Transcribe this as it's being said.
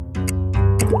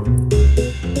Thank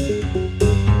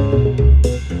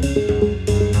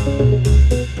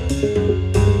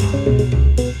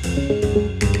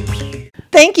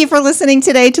you for listening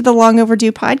today to the Long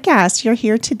Overdue podcast. You're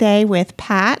here today with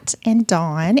Pat and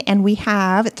Dawn, and we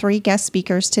have 3 guest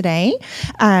speakers today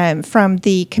from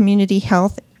the Community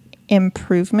Health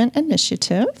Improvement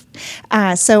Initiative.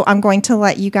 So I'm going to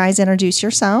let you guys introduce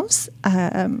yourselves.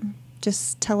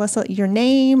 Just tell us your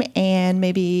name and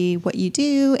maybe what you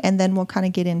do, and then we'll kind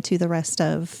of get into the rest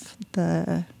of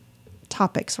the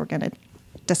topics we're going to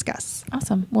discuss.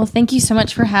 Awesome. Well, thank you so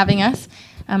much for having us.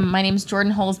 My name is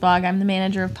Jordan Holzbog. I'm the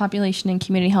manager of Population and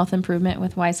Community Health Improvement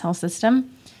with Wise Health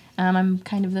System. I'm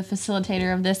kind of the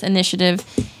facilitator of this initiative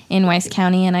in Wise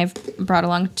County, and I've brought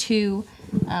along 2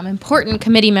 important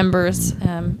committee members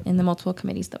in the multiple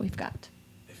committees that we've got.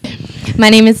 My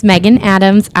name is Megan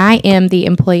Adams. I am the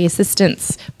Employee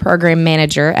Assistance Program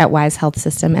Manager at Wise Health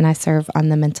System, and I serve on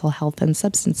the Mental Health and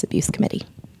Substance Abuse Committee.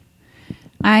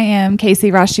 I am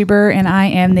Casey Roschuber, and I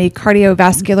am the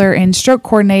Cardiovascular and Stroke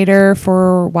Coordinator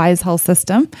for Wise Health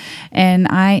System. And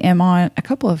I am on a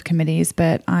couple of committees,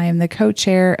 but I am the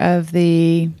co-chair of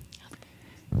the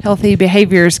Healthy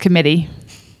Behaviors Committee.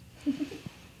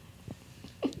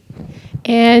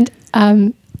 And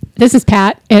this is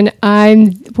Pat, and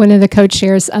I'm one of the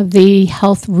co-chairs of the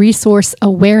Health Resource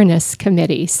Awareness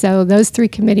Committee. So those 3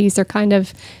 committees are kind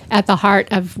of at the heart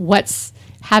of what's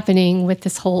happening with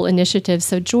this whole initiative.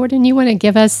 So Jordan, you want to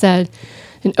give us an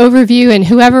overview, and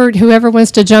whoever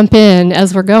wants to jump in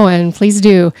as we're going, please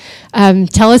do.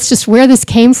 Tell us just where this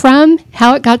came from,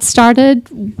 how it got started,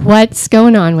 what's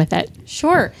going on with it.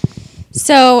 Sure.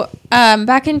 So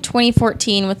back in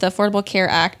 2014 with the Affordable Care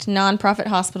Act, nonprofit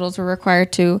hospitals were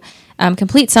required to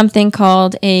complete something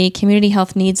called a community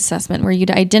health needs assessment, where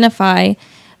you'd identify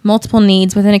multiple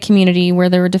needs within a community where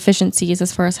there were deficiencies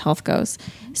as far as health goes.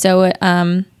 So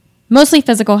mostly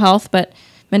physical health, but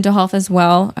mental health as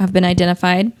well have been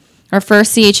identified. Our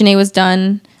first CHNA was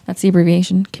done, that's the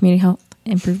abbreviation, Community Health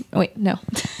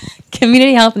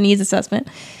Community Health Needs Assessment,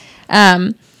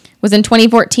 was in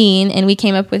 2014, and we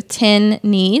came up with 10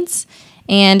 needs.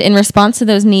 And in response to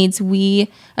those needs, we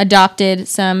adopted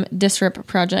some DSRIP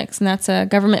projects, and that's a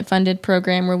government-funded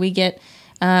program where we get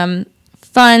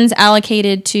funds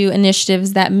allocated to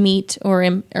initiatives that meet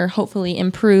or hopefully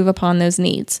improve upon those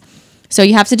needs. So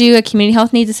you have to do a community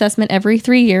health needs assessment every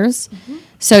 3 years. Mm-hmm.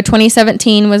 So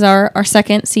 2017 was our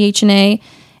second CHNA,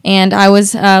 and I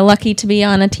was lucky to be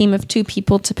on a team of 2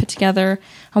 people to put together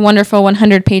a wonderful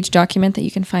 100-page document that you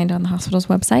can find on the hospital's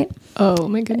website. Oh,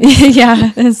 my goodness.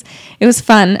 Yeah, it was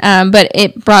fun, but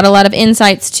it brought a lot of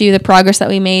insights to the progress that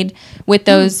we made with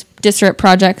those DSRIP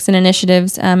projects and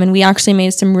initiatives, and we actually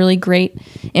made some really great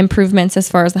improvements as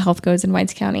far as the health goes in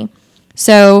Wise County.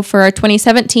 So for our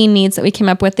 2017 needs that we came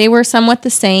up with, they were somewhat the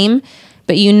same,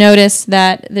 but you notice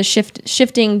that the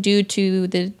shifting due to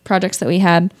the projects that we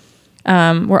had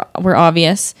were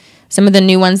obvious. Some of the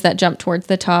new ones that jumped towards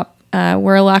the top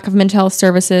were a lack of mental health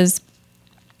services.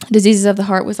 Diseases of the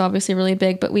heart was obviously really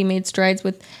big, but we made strides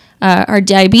with our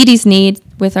diabetes need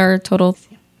with our total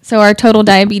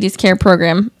diabetes care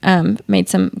program made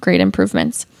some great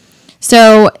improvements.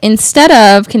 So instead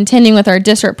of continuing with our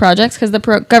DSRIP projects, because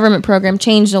the government program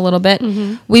changed a little bit,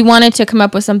 we wanted to come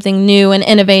up with something new and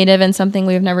innovative and something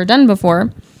we've never done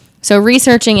before. So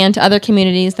researching into other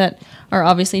communities that are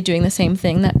obviously doing the same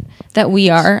thing that we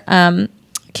are,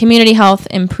 community health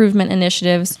improvement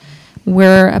initiatives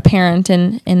were apparent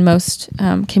in most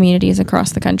communities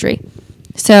across the country.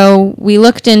 So we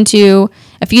looked into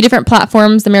a few different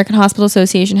platforms. The American Hospital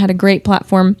Association had a great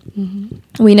platform.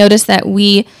 Mm-hmm. We noticed that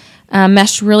we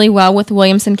meshed really well with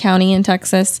Williamson County in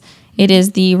Texas. It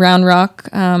is the Round Rock,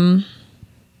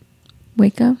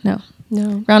 Waco? No.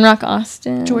 Round Rock,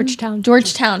 Austin. Georgetown.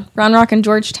 Round Rock and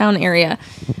Georgetown area.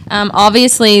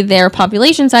 Obviously, their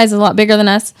population size is a lot bigger than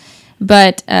us,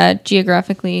 but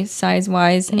geographically,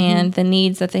 size-wise, and the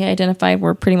needs that they identified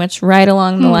were pretty much right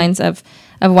along the lines of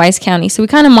Wise County. So we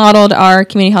kind of modeled our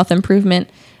community health improvement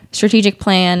strategic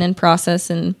plan and process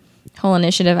and whole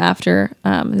initiative after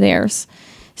theirs.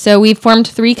 So we've formed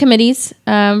 3 committees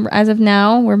as of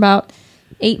now. We're about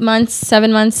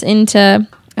 7 months into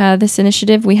this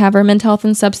initiative. We have our Mental Health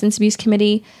and Substance Abuse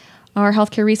Committee, our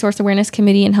Healthcare Resource Awareness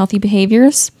Committee, and Healthy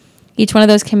Behaviors. Each one of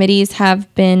those committees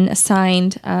have been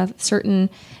assigned certain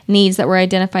needs that were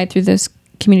identified through those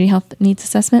community health needs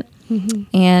assessment.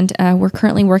 Mm-hmm. And we're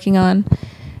currently working on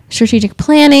strategic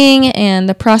planning and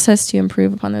the process to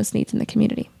improve upon those needs in the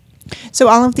community. So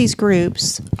all of these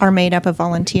groups are made up of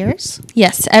volunteers?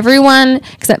 Yes, everyone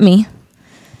except me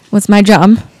was my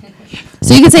job.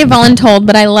 So you can say voluntold,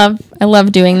 but I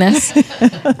love doing this.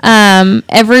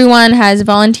 Everyone has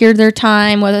volunteered their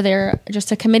time, whether they're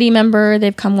just a committee member,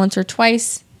 they've come once or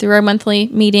twice through our monthly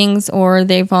meetings, or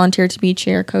they volunteered to be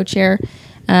chair, co-chair.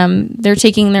 They're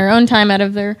taking their own time out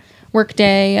of their work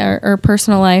day or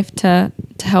personal life to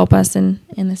help us in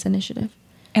this initiative.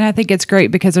 And I think it's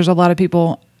great because there's a lot of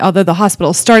people, although the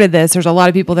hospital started this, there's a lot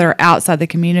of people that are outside the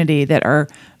community that are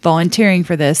volunteering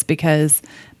for this because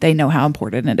they know how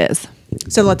important it is.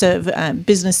 So lots of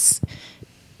business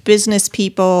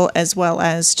people as well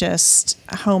as just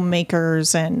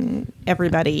homemakers and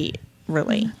everybody,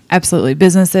 really. Absolutely.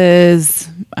 Businesses,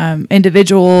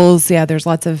 individuals. Yeah, there's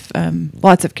lots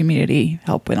of community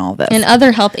help in all this. And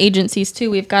other health agencies, too.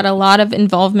 We've got a lot of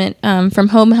involvement from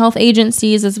home health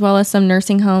agencies as well as some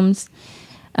nursing homes.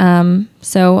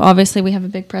 So obviously we have a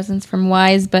big presence from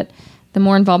WISE, but the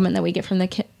more involvement that we get from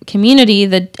the community,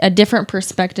 a different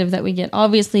perspective that we get.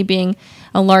 Obviously, being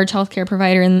a large healthcare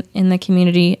provider in the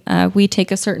community, we take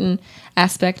a certain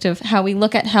aspect of how we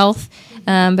look at health,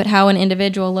 but how an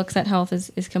individual looks at health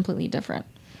is completely different.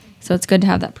 So it's good to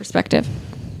have that perspective.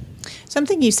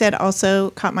 Something you said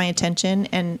also caught my attention,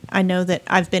 and I know that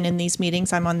I've been in these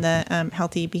meetings. I'm on the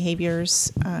Healthy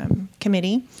Behaviors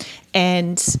Committee,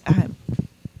 and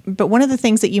but one of the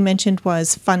things that you mentioned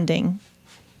was funding.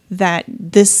 That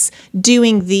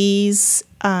doing these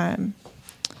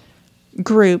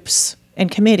groups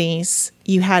and committees,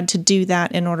 you had to do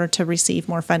that in order to receive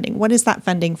more funding. What is that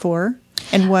funding for?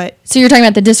 And what? So you're talking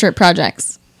about the district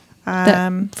projects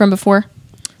from before?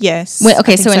 Yes.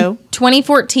 Okay, so in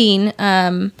 2014,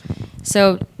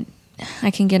 so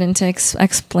I can get into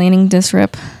explaining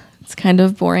DISRIP. It's kind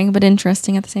of boring, but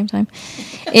interesting at the same time.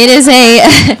 It is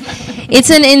it's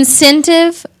an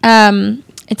incentive.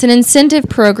 It's an incentive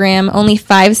program. Only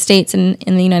 5 states in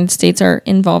the United States are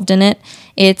involved in it.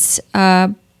 It's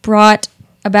brought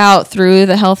about through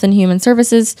the Health and Human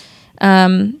Services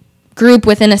group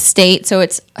within a state. So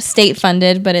it's state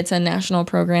funded, but it's a national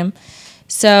program.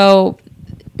 So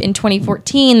in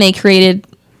 2014, they created,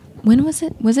 when was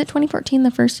it? Was it 2014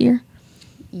 the first year?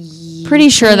 Pretty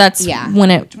sure that's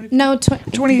when it. No,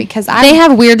 20 because they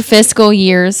have weird fiscal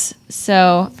years.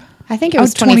 So I think it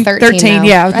was 2013.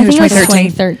 Yeah, I think it was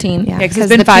 2013. 2013. Yeah, because it's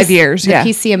been 5 years. The Yeah.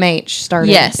 PCMH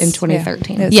started Yes. in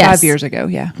 2013. It's Yes. 5 years ago.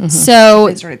 Yeah. So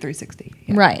It started 360.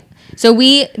 Yeah. right. So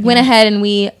we went ahead and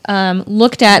we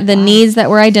looked at the needs that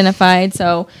were identified.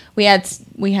 So we had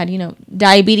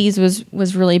diabetes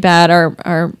was really bad.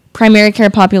 Our primary care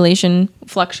population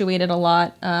fluctuated a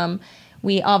lot.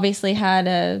 We obviously had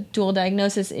a dual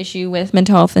diagnosis issue with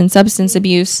mental health and substance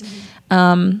abuse.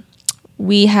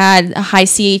 We had a high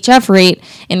CHF rate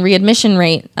and readmission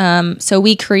rate. So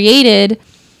we created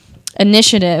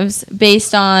initiatives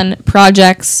based on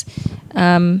projects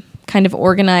kind of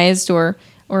organized or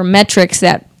metrics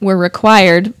that were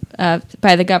required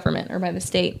by the government or by the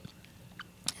state.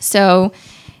 So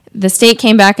the state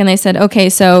came back and they said, okay,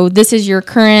 so this is your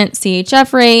current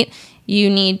CHF rate. You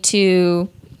need to,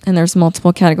 and there's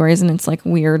multiple categories and it's like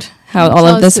weird how all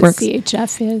of this works.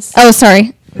 CHF is. Oh,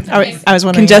 sorry. I was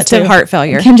wondering. Congestive heart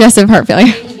failure. Congestive heart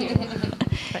failure.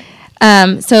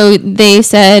 So they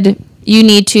said you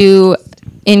need to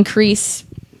increase,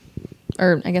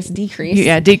 or I guess decrease.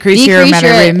 Yeah, decrease your amount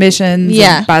of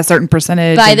readmissions by a certain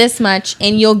percentage. By this much,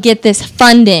 and you'll get this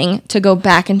funding to go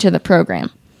back into the program.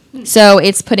 So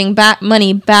it's putting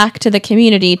money back to the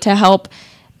community to help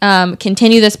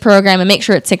continue this program and make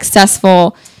sure it's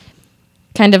successful,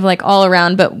 kind of like all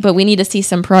around. But we need to see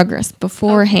some progress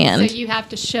beforehand. So you have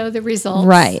to show the results.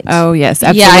 Right. Oh, yes, Yeah,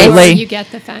 absolutely. Before you get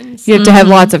the funds. You have to have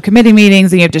lots of committee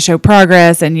meetings, and you have to show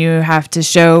progress, and you have to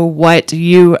show what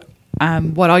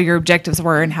all your objectives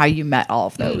were and how you met all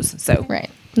of those. So Right.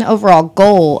 The overall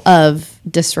goal of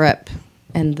DISRIP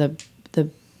and the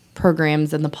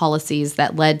programs and the policies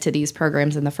that led to these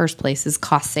programs in the first place is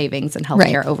cost savings and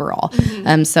healthcare Right. overall.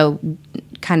 So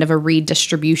kind of a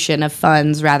redistribution of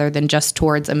funds rather than just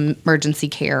towards emergency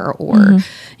care or,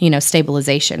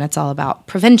 stabilization. It's all about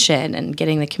prevention and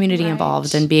getting the community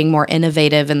involved and being more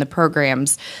innovative in the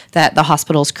programs that the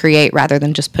hospitals create rather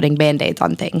than just putting Band-Aids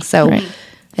on things. So Right.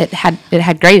 it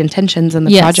had great intentions and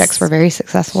the Yes. projects were very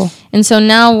successful. And so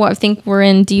now I think we're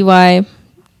in DY,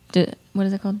 what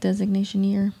is it called? Designation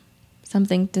year?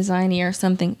 Something design year,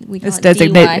 something we call it's it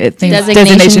DY.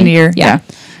 designation year. Yeah.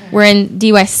 We're in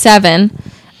DY 7,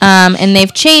 and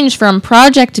they've changed from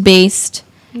project-based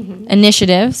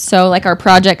initiatives. So like our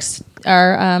projects,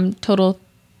 our total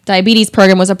diabetes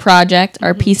program was a project.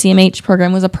 Our PCMH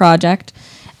program was a project,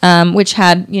 which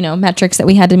had, metrics that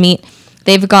we had to meet.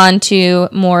 They've gone to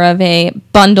more of a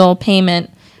bundle payment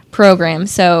program.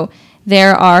 So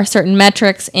there are certain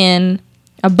metrics in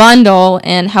a bundle,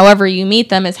 and however you meet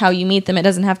them is how you meet them. It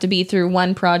doesn't have to be through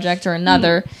one project or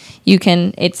another. You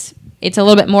can, it's a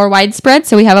little bit more widespread,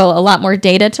 so we have a lot more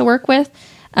data to work with.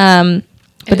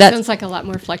 But that sounds like a lot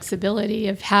more flexibility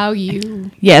of how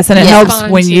you. Yes, and it helps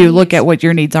respond when to you look needs. at what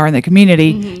your needs are in the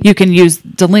community. You can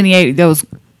delineate those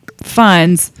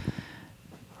funds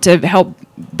to help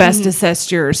best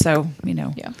assess yours. So,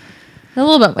 Yeah. A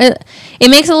little bit. It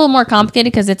makes it a little more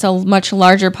complicated because it's a much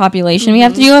larger population we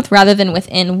have to deal with rather than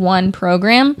within one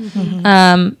program.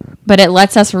 But it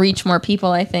lets us reach more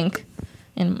people, I think,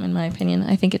 in my opinion.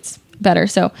 I think it's better.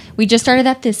 So we just started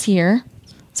that this year.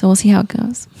 So we'll see how it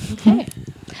goes. Okay.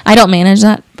 I don't manage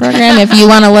that program. If you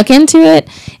want to look into it,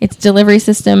 it's Delivery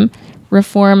System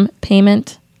Reform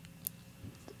Payment.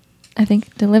 I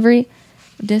think Delivery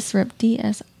Disrupt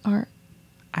DSRIP.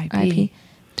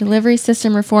 Delivery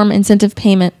System Reform Incentive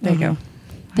Payment. There you go.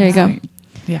 There you go.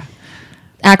 Yeah.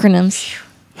 Acronyms.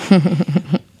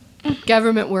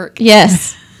 Government work.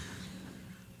 Yes.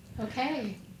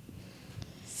 Okay.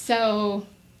 So,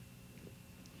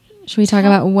 Should we talk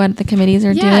about what the committees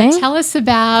are doing? tell us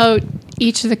about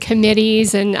each of the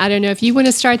committees. And I don't know if you want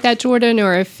to start that, Jordan,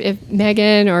 or if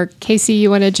Megan or Casey,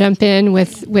 you want to jump in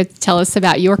with tell us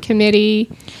about your committee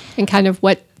and kind of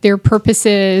what their purpose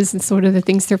is and sort of the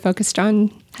things they're focused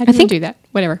on. How do you do that?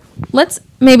 Whatever. Let's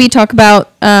maybe talk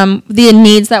about the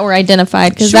needs that were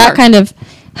identified, because that Sure. kind of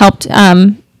helped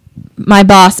my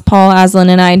boss, Paul Aslan,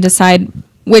 and I decide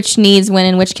which needs went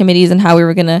in which committees and how we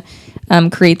were going to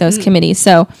create those committees.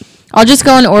 So I'll just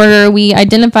go in order. We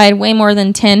identified way more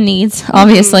than 10 needs,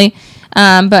 obviously,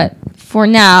 but for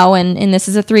now, and this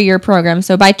is a 3-year program,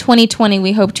 so by 2020,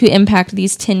 we hope to impact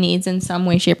these 10 needs in some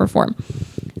way, shape, or form.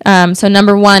 So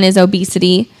number 1 is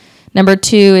obesity. Number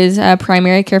 2 is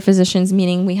primary care physicians,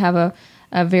 meaning we have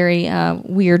a very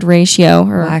weird ratio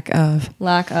or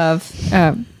lack of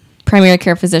primary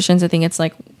care physicians. I think it's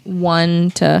like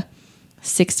 1 to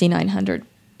 6,900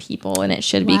 people, and it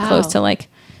should be close to like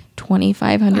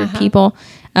 2,500 people.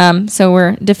 So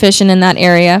we're deficient in that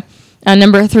area.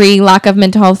 Number 3, lack of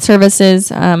mental health services.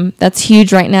 That's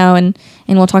huge right now, and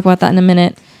we'll talk about that in a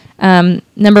minute.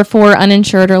 Number 4,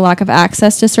 uninsured or lack of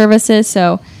access to services.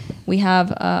 So we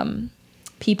have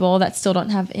people that still don't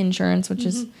have insurance, which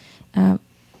is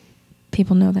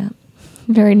people know that,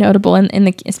 very notable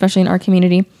especially in our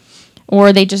community,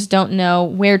 or they just don't know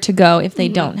where to go if they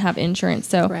don't have insurance.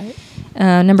 So Right.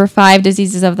 number 5,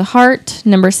 diseases of the heart.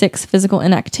 Number 6, physical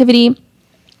inactivity.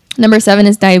 Number 7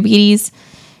 is diabetes.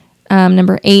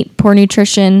 Number 8, poor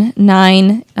nutrition.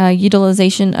 9,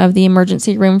 utilization of the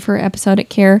emergency room for episodic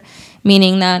care,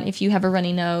 meaning that if you have a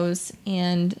runny nose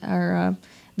or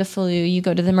the flu, you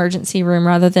go to the emergency room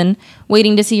rather than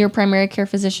waiting to see your primary care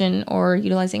physician or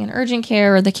utilizing an urgent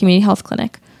care or the community health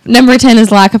clinic. Number 10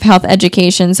 is lack of health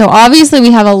education. So obviously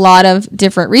we have a lot of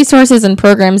different resources and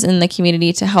programs in the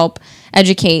community to help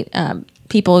educate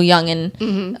people young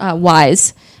and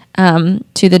wise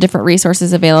to the different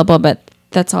resources available, but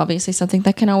that's obviously something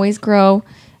that can always grow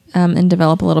and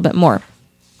develop a little bit more.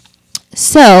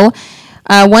 So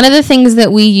one of the things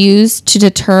that we use to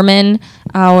determine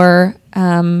our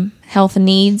health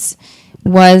needs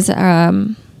was,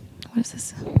 what is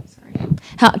this? Sorry.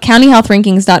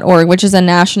 countyhealthrankings.org, which is a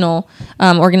national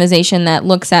organization that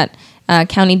looks at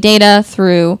county data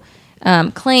through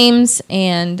claims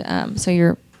and so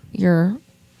your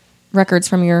records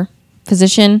from your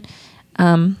physician.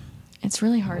 It's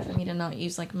really hard for me to not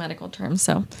use like medical terms,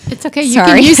 so It's okay. You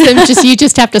Sorry. can use them. You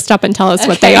just have to stop and tell us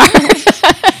what they are.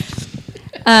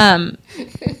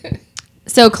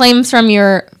 So claims from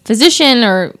your physician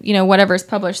or, whatever is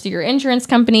published through your insurance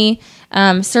company,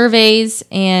 surveys,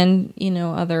 and,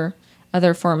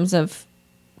 other forms of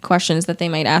questions that they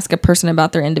might ask a person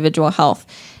about their individual health.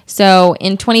 So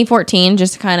in 2014,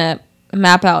 just to kind of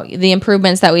map out the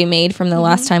improvements that we made from the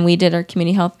last time we did our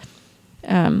community health,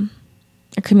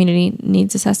 our community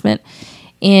needs assessment.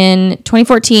 In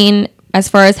 2014, as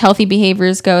far as healthy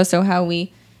behaviors go, so how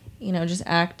we, just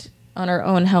act on our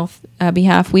own health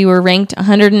behalf, we were ranked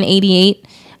 188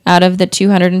 out of the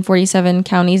 247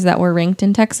 counties that were ranked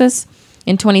in Texas.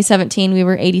 In 2017, we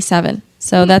were 87.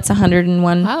 So that's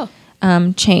 101 Wow.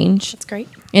 change. That's great.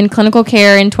 In clinical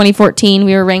care in 2014,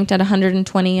 we were ranked at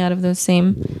 120 out of those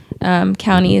same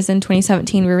counties. In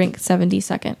 2017, we were ranked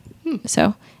 72nd.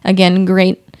 So again,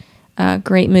 great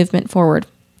movement forward.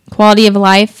 Quality of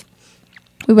life,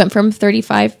 we went from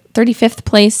 35th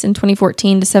place in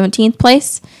 2014 to 17th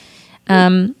place.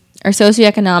 Our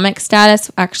socioeconomic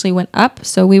status actually went up.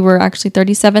 So we were actually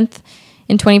 37th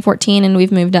in 2014, and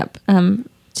we've moved up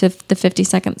to the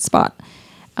 52nd spot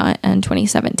in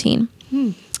 2017.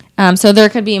 So there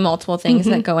could be multiple things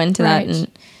that go into that, Right.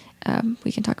 and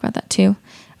we can talk about that too.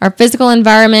 Our physical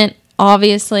environment,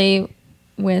 obviously,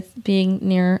 with being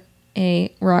near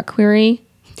a rock quarry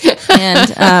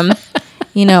and,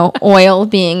 oil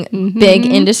being big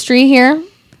industry here,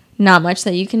 not much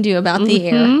that you can do about the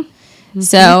air.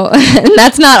 So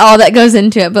that's not all that goes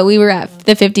into it, but we were at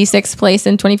the 56th place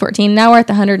in 2014. Now we're at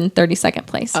the 132nd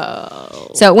place.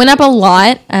 So it went up a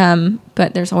lot,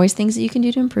 but there's always things that you can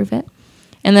do to improve it.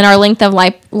 And then our length of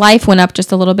life went up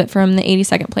just a little bit from the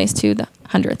 82nd place to the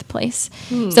 100th place.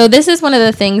 So this is one of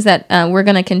the things that we're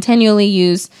going to continually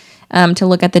use to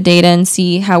look at the data and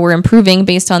see how we're improving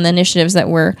based on the initiatives that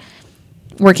we're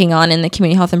working on in the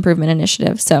Community Health Improvement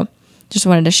Initiative. So just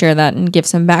wanted to share that and give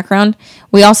some background.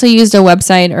 We also used a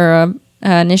website or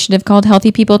a initiative called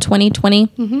Healthy People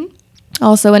 2020,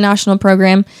 also a national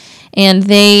program. And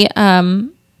they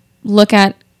look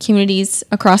at communities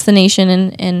across the nation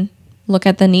and look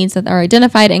at the needs that are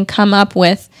identified and come up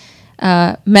with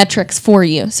metrics for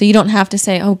you. So you don't have to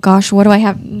say, oh gosh,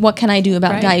 what can I do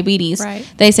about Right. diabetes? Right.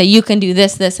 They say you can do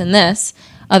this, this, and this.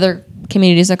 Other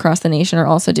communities across the nation are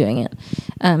also doing it.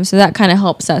 So that kind of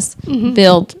helps us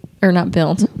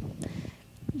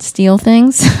steal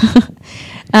things.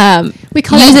 We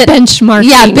call it benchmarking.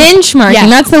 Yeah, benchmarking. Yes.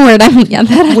 That's the word.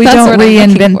 We don't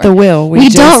reinvent the wheel. We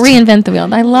don't reinvent the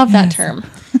wheel. I love that term.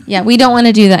 Yeah, we don't want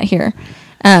to do that here.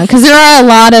 Because there are a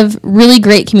lot of really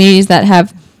great communities that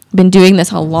have been doing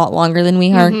this a lot longer than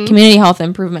we are. Community health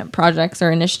improvement projects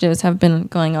or initiatives have been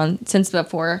going on since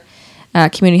before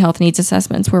community health needs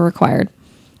assessments were required.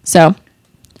 So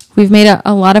we've made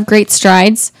a lot of great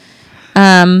strides.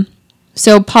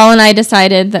 So Paul and I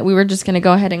decided that we were just going to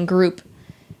go ahead and group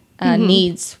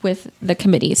needs with the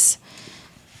committees.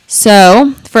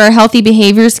 So for our Healthy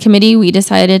Behaviors Committee, we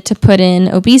decided to put in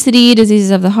obesity,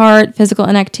 diseases of the heart, physical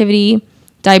inactivity,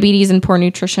 diabetes, and poor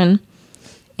nutrition.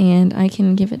 And I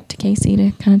can give it to Casey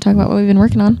to kind of talk about what we've been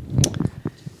working on.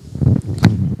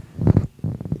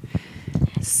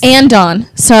 And Dawn.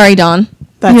 Sorry, Dawn.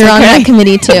 That's You're on okay. that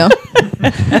committee too.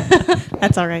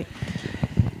 That's all right.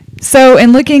 So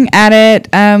in looking at it,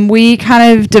 we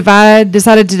kind of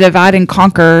decided to divide and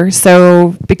conquer.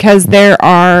 So because there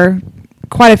are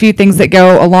quite a few things that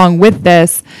go along with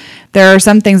this, there are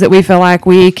some things that we feel like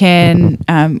we can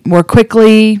more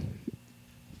quickly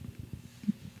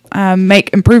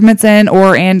make improvements in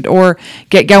or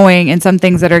get going, and some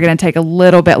things that are going to take a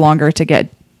little bit longer to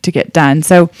get done.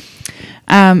 So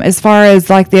as far as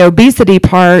like the obesity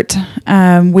part,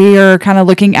 we are kind of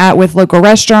looking at with local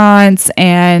restaurants,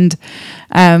 and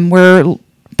we're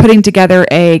putting together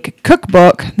a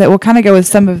cookbook that will kind of go with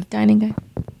some of. Dining guide.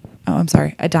 Oh, I'm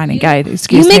sorry, a dining guide.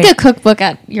 Excuse You me. make a cookbook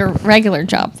at your regular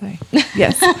job.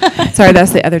 Yes. Sorry,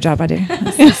 that's the other job I do.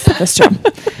 This job.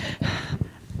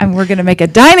 And we're going to make a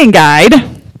dining guide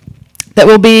that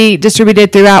will be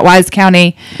distributed throughout Wise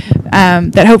County,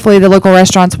 that hopefully the local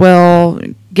restaurants will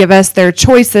give us their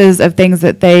choices of things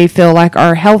that they feel like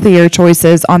are healthier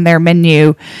choices on their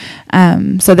menu,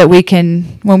 so that we can,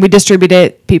 when we distribute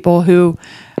it, people who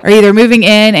are either moving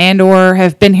in and or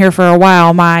have been here for a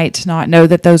while might not know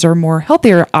that those are more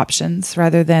healthier options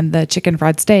rather than the chicken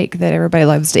fried steak that everybody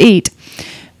loves to eat.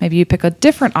 Maybe you pick a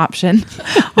different option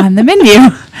on the menu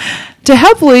to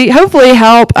hopefully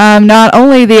help not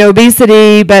only the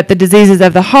obesity, but the diseases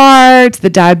of the heart, the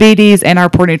diabetes, and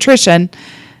our poor nutrition.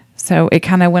 So it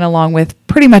kind of went along with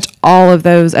pretty much all of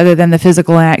those other than the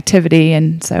physical inactivity.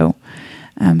 And so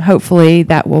hopefully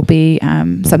that will be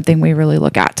something we really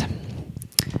look at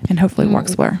and hopefully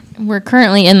works well. We're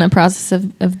currently in the process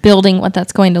of building what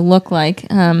that's going to look like.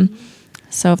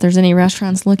 So if there's any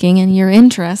restaurants looking and you're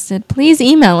interested, please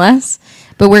email us.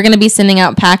 But we're going to be sending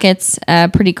out packets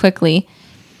pretty quickly,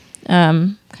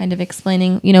 kind of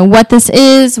explaining, what this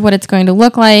is, what it's going to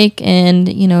look like, and,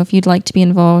 if you'd like to be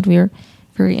involved, we're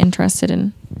very interested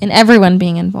in everyone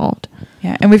being involved.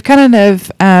 Yeah, and we've kind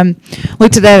of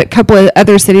looked at a couple of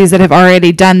other cities that have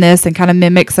already done this and kind of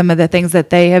mimicked some of the things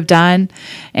that they have done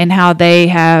and how they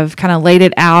have kind of laid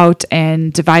it out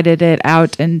and divided it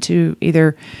out into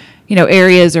either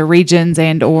areas or regions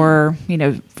and or,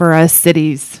 for us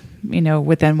cities,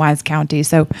 within Wise County.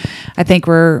 So I think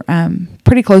we're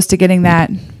pretty close to getting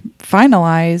that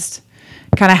finalized,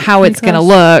 kind of how it's going to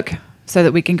look, so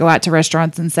that we can go out to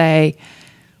restaurants and say,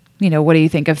 what do you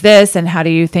think of this? And how do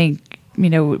you think,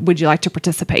 would you like to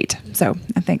participate? So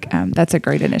I think that's a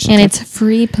great initiative. And it's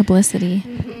free publicity.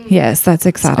 Yes, that's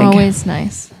exciting. It's always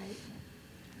nice.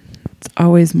 It's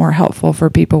always more helpful for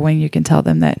people when you can tell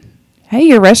them that, hey,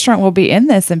 your restaurant will be in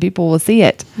this and people will see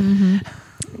it.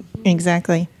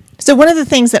 Exactly. So one of the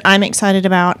things that I'm excited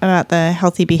about the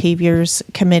Healthy Behaviors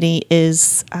Committee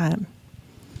is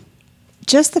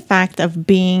just the fact of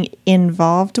being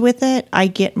involved with it. I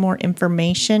get more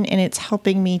information, and it's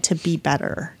helping me to be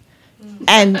better.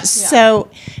 And so,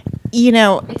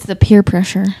 It's the peer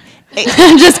pressure.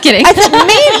 I'm just kidding. maybe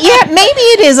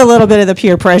it is a little bit of the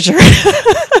peer pressure.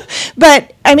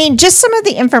 But I mean, just some of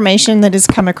the information that has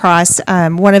come across.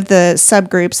 One of the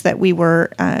subgroups that we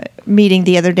were meeting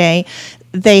the other day,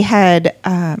 they had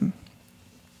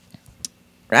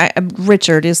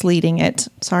Richard is leading it.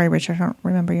 Sorry, Richard, I don't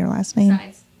remember your last name.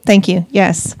 Thank you.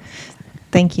 Yes.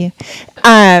 Thank you.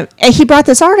 He brought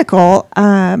this article,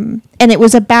 and it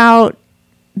was about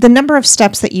the number of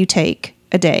steps that you take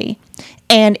a day.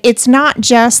 And it's not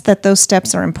just that those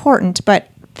steps are important, but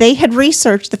they had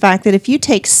researched the fact that if you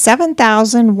take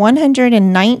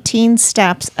 7,119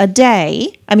 steps a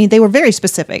day, I mean, they were very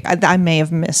specific. I may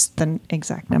have missed the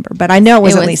exact number, but I know it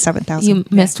was at least 7,000. You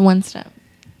missed one step.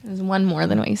 It was one more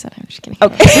than what you said. I'm just kidding.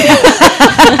 Okay.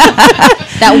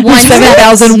 That one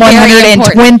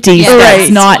 7,120 steps,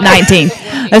 not 19.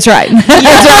 That's right.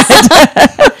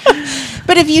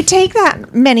 But if you take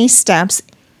that many steps,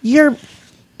 you're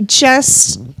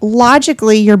just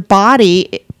logically, your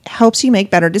body helps you make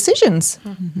better decisions.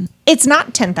 Mm-hmm. It's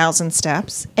not 10,000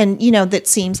 steps. And, that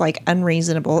seems like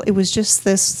unreasonable. It was just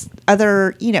this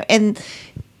other, and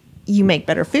you make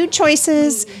better food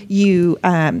choices. You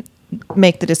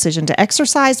make the decision to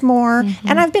exercise more. Mm-hmm.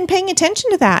 And I've been paying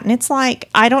attention to that. And it's like,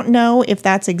 I don't know if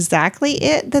that's exactly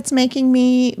it that's making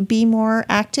me be more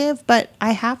active, but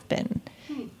I have been.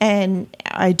 And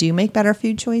I do make better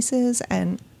food choices.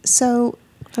 And so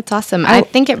that's awesome. I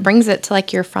think it brings it to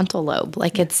like your frontal lobe,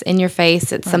 like it's in your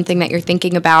face. It's something that you're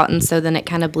thinking about. And so then it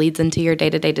kind of bleeds into your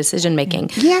day-to-day decision making.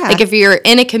 Yeah. Like if you're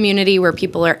in a community where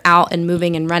people are out and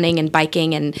moving and running and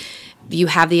biking and you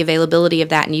have the availability of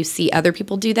that and you see other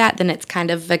people do that, then it's kind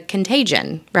of a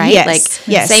contagion, right? Yes. Like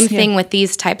same thing with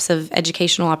these types of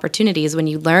educational opportunities. When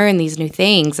you learn these new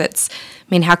things,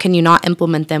 how can you not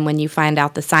implement them when you find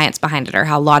out the science behind it or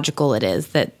how logical it is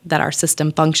that our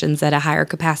system functions at a higher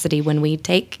capacity when we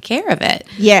take care of it?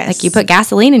 Yes. Like you put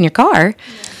gasoline in your car.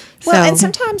 Well, and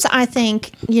sometimes I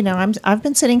think, I've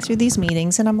been sitting through these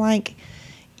meetings and I'm like,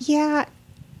 yeah,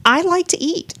 I like to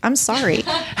eat. I'm sorry.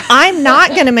 I'm not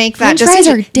going to make that French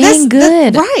decision. fries are dang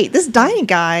good. Right. This diet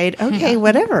guide. Okay,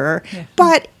 whatever. Yeah.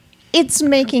 But it's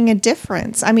making a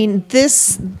difference. I mean,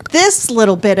 this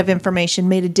little bit of information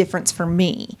made a difference for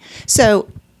me. So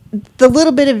the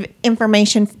little bit of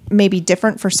information may be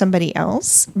different for somebody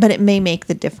else, but it may make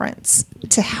the difference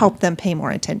to help them pay more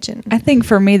attention. I think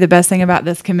for me, the best thing about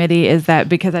this committee is that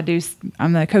because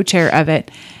I'm the co-chair of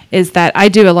it, is that I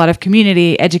do a lot of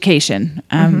community education.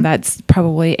 That's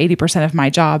probably 80% of my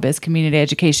job is community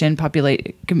education,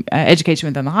 education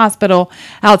within the hospital,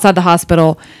 outside the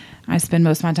hospital. I spend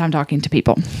most of my time talking to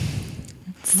people.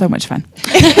 It's so much fun.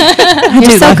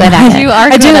 You're so good at it.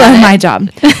 I do love my job.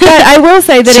 But I will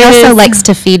say that she also likes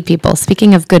to feed people.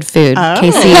 Speaking of good food,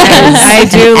 Casey is I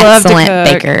do love excellent to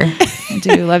cook. baker. I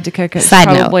do love to cook. It's Side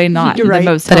note. probably not You're the right,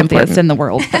 most but healthiest important. in the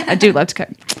world, but I do love to cook.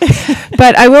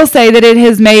 But I will say that it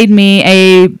has made me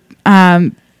a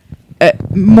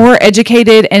more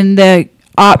educated in the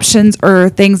options or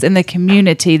things in the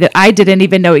community that I didn't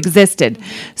even know existed.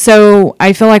 So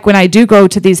I feel like when I do go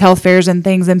to these health fairs and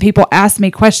things and people ask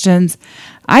me questions,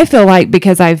 I feel like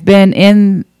because I've been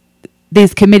in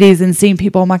these committees and seen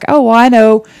people, I'm like, oh, well, I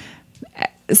know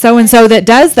so-and-so that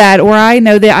does that, or I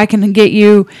know that I can get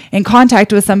you in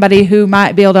contact with somebody who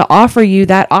might be able to offer you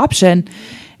that option.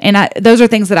 And those are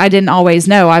things that I didn't always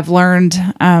know. I've learned,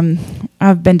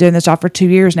 I've been doing this job for 2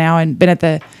 years now and been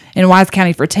in Wise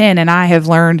County for 10. And I have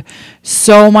learned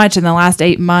so much in the last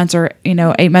 8 months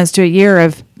 8 months to a year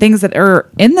of things that are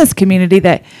in this community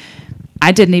that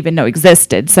I didn't even know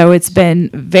existed. So it's been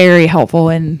very helpful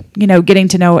in, getting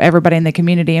to know everybody in the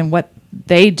community and what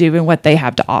they do and what they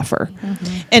have to offer.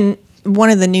 Mm-hmm. And one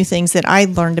of the new things that I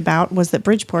learned about was that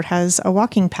Bridgeport has a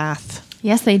walking path.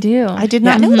 Yes, they do. I did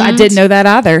not know that. I didn't know that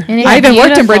either. And it's I even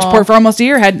worked in beautiful. Bridgeport for almost a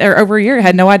year, over a year,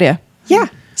 had no idea. Yeah.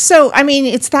 So,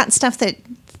 it's that stuff that,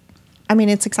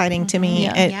 it's exciting to me.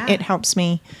 Yeah. It helps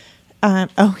me.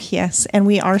 Oh, yes. And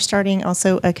we are starting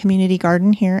also a community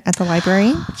garden here at the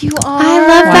library. You are. I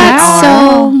love that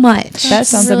so much. That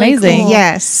sounds really amazing. cool.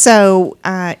 Yes. So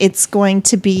it's going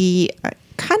to be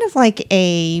kind of like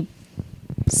a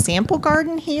sample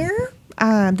garden here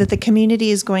that the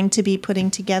community is going to be putting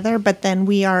together, but then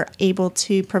we are able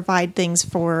to provide things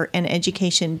for an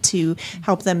education to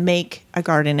help them make a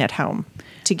garden at home,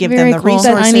 to give Very them the cool.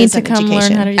 resources I need to and come education.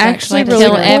 learn how to do that. Actually, Actually, really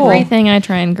kill cool. everything I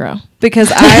try and grow. because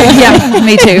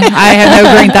me too. I have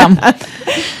no green thumb.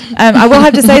 I will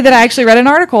have to say that I actually read an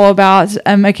article about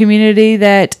a community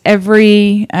that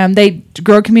they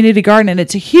grow a community garden, and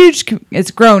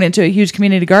it's grown into a huge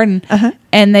community garden,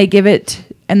 and they give it.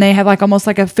 And they have like almost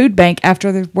like a food bank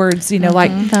afterwards,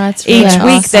 like That's really each week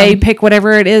awesome. they pick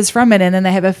whatever it is from it, and then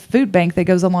they have a food bank that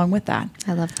goes along with that.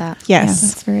 I love that. Yes.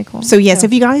 That's very cool. So yes,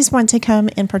 if you guys want to come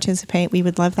and participate, we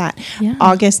would love that. Yeah.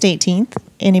 August 18th.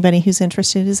 Anybody who's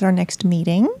interested is our next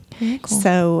meeting. Very cool.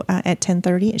 So at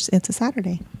 10:30, it's a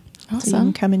Saturday. So you can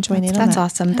Awesome. come and join in. That's on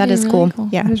awesome. That'd That be is really cool.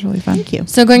 Yeah, It is really fun. Thank you.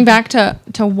 So going back to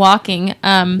walking,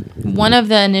 one of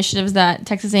the initiatives that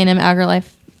Texas A&M AgriLife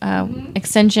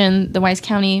Extension, the Wise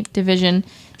County Division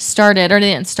started, or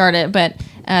they didn't start it, but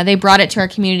they brought it to our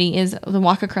community, is the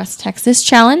Walk Across Texas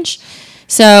Challenge.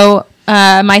 So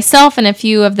myself and a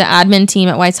few of the admin team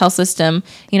at Wise Health System,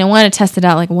 wanted to test it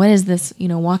out. Like, what is this,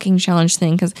 walking challenge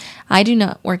thing? Because I do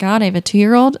not work out. I have a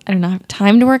 2-year-old. I do not have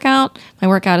time to work out. My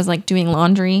workout is like doing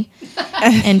laundry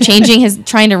and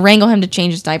trying to wrangle him to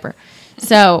change his diaper.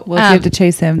 So, Well, if you have to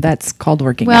chase him, that's called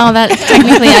working well, out. that's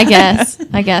technically, I guess.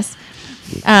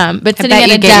 But I sitting bet at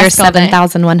you a get your desk all day.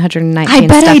 7,119 I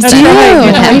bet I steps do. in.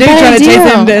 I do bet try I to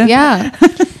chase him do. to- Yeah.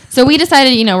 So we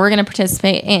decided, we're going to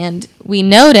participate, and we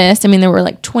noticed, there were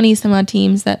like 20 some odd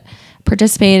teams that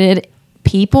participated.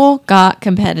 People got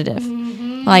competitive.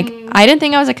 Like, I didn't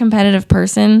think I was a competitive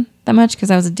person that much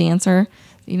because I was a dancer.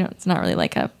 It's not really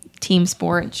like a team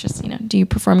sport. It's just, do you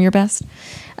perform your best?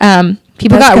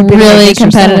 People That's got competing really against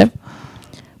yourself. competitive.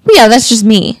 Well, yeah, that's just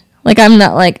me. Like, I'm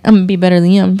not like, I'm going to be better than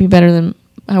you. I'm going to be better than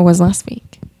I was last week.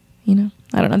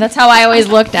 I don't know. That's how I always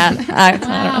looked at it. I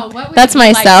don't know. That's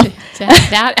myself. To have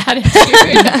that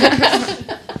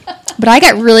attitude. But I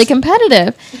got really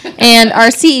competitive. And our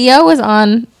CEO was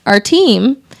on our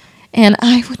team, and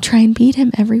I would try and beat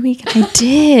him every week. And I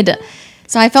did.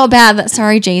 So I felt bad.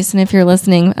 Sorry, Jason, if you're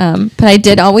listening. But I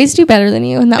did always do better than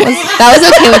you, and that was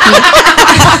okay with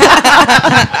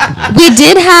me. We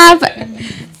did have,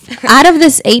 out of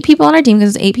this 8 people on our team,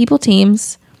 because it was 8 people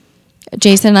teams,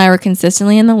 Jason and I were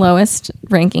consistently in the lowest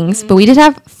rankings, but we did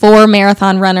have 4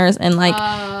 marathon runners and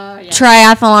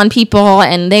triathlon people,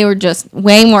 and they were just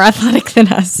way more athletic than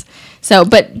us. So,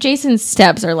 but Jason's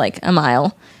steps are like a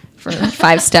mile for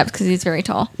 5 steps because he's very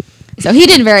tall. So he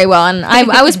did very well, and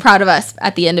I was proud of us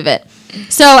at the end of it.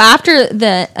 So after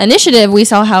the initiative, we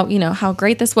saw how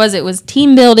great this was. It was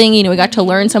team building. We got to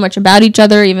learn so much about each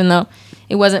other, even though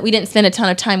we didn't spend a ton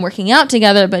of time working out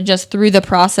together, but just through the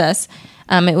process.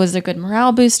 It was a good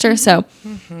morale booster. So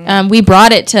we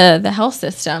brought it to the health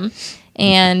system,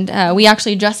 and we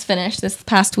actually just finished this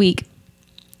past week.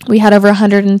 We had over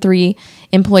 103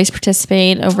 employees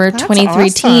participate, over 23 awesome.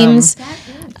 teams.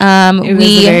 It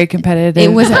was very competitive.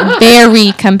 It was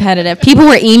very competitive. People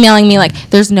were emailing me like,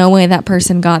 there's no way that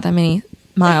person got that many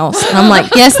miles. And I'm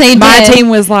like, yes, they did. My team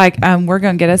was like, we're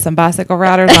going to get us some bicycle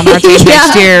riders on our team Yeah.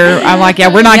 next year. I'm like,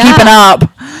 we're not Yeah. keeping up.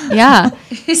 Yeah.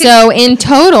 So in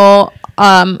total,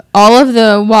 all of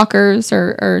the walkers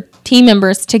or team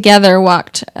members together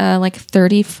walked like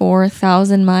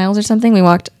 34,000 miles or something. We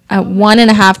walked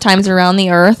 1.5 times around the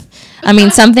earth.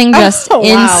 Something just Oh,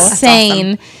 wow.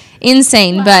 insane,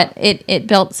 insane. But it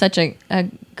built such a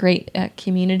great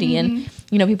community, and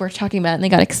people were talking about it, and they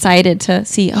got excited to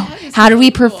see, how did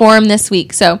we perform this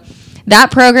week? So that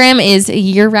program is a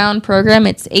year-round program.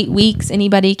 It's 8 weeks.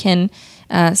 Anybody can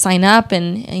sign up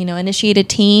and initiate a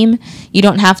team. You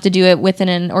don't have to do it within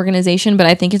an organization, but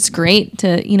I think it's great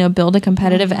to build a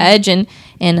competitive edge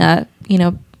and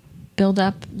build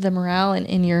up the morale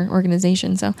in your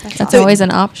organization. So that's always an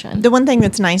option. The one thing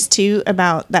that's nice too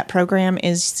about that program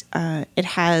is it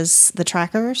has the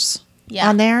trackers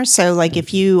on there. So like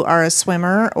if you are a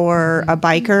swimmer or a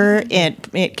biker,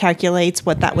 it calculates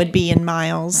what that would be in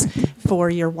miles for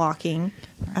your walking.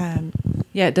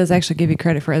 Yeah, it does actually give you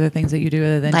credit for other things that you do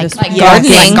other than just gardening.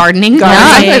 Like gardening.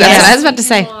 Gardening, Yeah, that's yes. what I was about to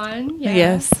say.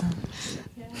 Yes.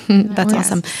 That's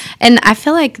awesome. And I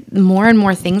feel like more and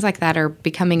more things like that are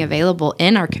becoming available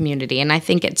in our community. And I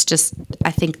think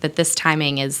I think that this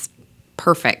timing is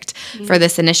perfect for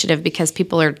this initiative because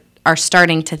people are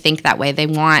starting to think that way. They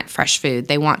want fresh food.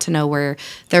 They want to know where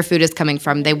their food is coming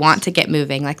from. They want to get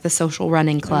moving, like the social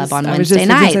running club on I was just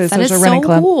Wednesday gonna say nights. the That is social so running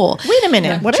club. cool. Wait a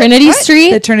minute. What? Trinity what?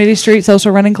 Street. The Trinity Street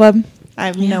Social Running Club. I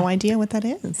have no idea what that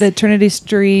is. The Trinity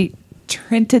Street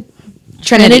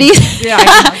Trinity. Yeah, I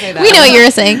cannot say that. We know what you're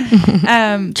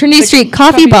saying. Trinity the Street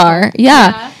Coffee Bar.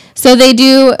 Yeah. So they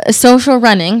do social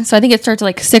running. So I think it starts at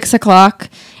like 6 o'clock,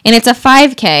 and it's a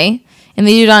 5K, and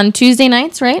they do it on Tuesday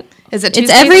nights, right? Is it It's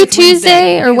Tuesday? every It's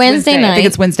Tuesday or Wednesday night. I think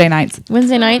it's Wednesday nights.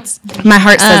 Wednesday nights. My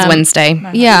heart says Wednesday.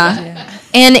 Yeah.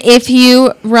 And if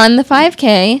you run the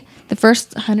 5K, the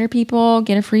first 100 people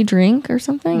get a free drink or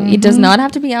something. It does not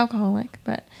have to be alcoholic,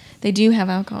 but they do have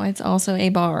alcohol. It's also a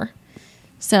bar.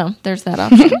 So there's that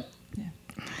option.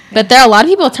 But there are a lot of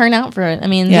people turn out for it. I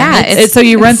mean, So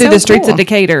you run through so the streets cool. of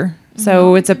Decatur.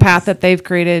 So it's a path that they've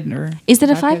created. Or is it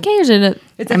a 5K or is it a...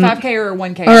 it's a 5K or a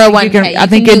 1K. Or a I think you 1K. I You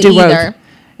think can you do do both. either.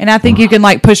 And I think you can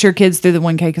like push your kids through the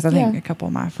 1K because I think Yeah. a couple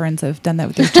of my friends have done that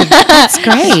with their kids. That's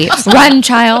great. Run,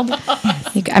 child.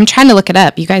 I'm trying to look it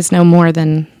up. You guys know more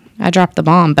than I dropped the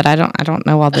bomb, but I don't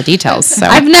know all the details. So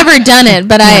I've never done it,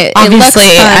 but obviously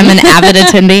it looks fun. I'm an avid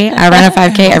attendee. I run a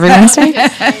 5K every Wednesday.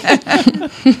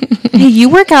 Hey, you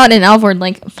work out in Alvord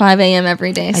like 5 a.m.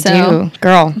 every day. I So do,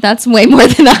 girl. that's way more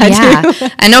than I do. Yeah,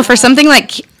 I know for something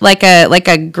like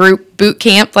a group boot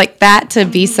camp like that to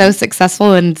be so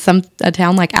successful in a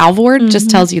town like Alvord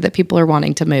just tells you that people are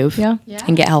wanting to move Yeah.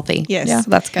 and get healthy. Yes. So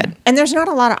that's good. And there's not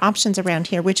a lot of options around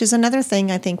here, which is another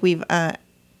thing I think we've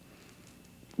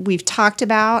talked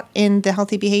about in the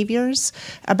healthy behaviors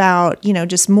about,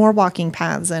 just more walking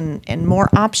paths and more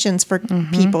options for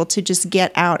people to just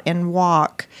get out and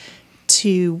walk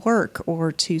to work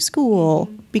or to school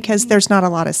because there's not a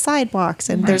lot of sidewalks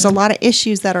and there's a lot of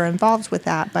issues that are involved with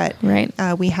that. But Right.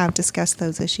 We have discussed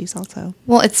those issues also.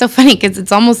 Well, it's so funny because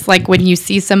it's almost like when you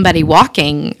see somebody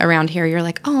walking around here, you're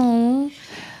like, oh.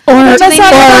 Or really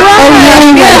what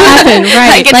happened, right?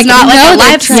 Like it's not like a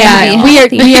lifestyle. Yeah,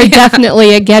 we are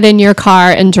definitely a get in your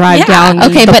car and drive down.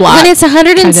 Okay, the but block when it's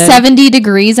 170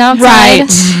 degrees outside,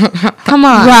 come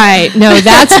on. right, no,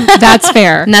 that's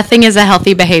fair. Nothing is a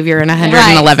healthy behavior in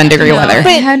 111 degree weather.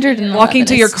 But 111 Walking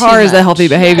to your is car too is a much. healthy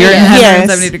behavior in Yes.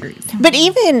 170 degrees. But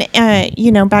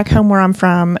even, back home where I'm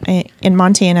from in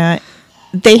Montana,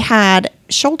 they had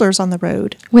shoulders on the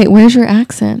road. Wait, where's your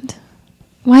accent?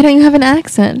 Why don't you have an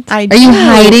accent? I Are you do.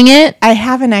 hiding it? I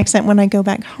have an accent when I go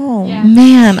back home.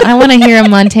 Man, I want to hear a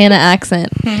Montana accent.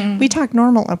 We talk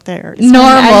normal up there. It's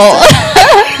Normal.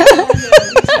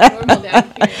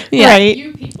 Yeah. Right.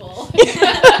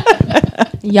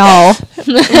 Y'all.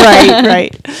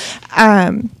 right.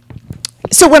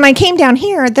 So when I came down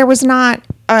here, there was not,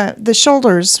 the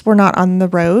shoulders were not on the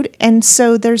road. And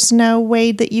so there's no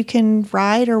way that you can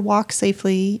ride or walk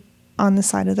safely on the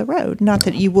side of the road. Not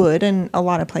that you would in a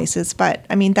lot of places, but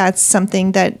I mean, that's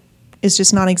something that is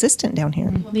just non-existent down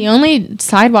here. The only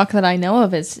sidewalk that I know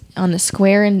of is on the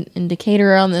square in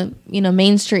Decatur, on the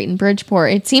Main Street in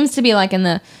Bridgeport. It seems to be like in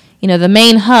the the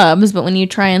main hubs, but when you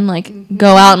try and like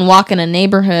go out and walk in a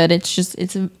neighborhood,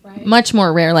 it's much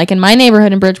more rare. Like in my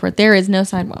neighborhood in Bridgeport, there is no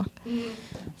sidewalk,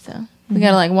 so we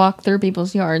gotta like walk through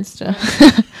people's yards to.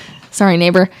 Sorry,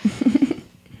 neighbor.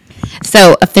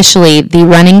 So officially, the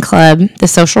running club, the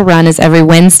social run, is every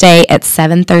Wednesday at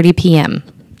 7:30 p.m.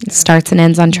 It starts and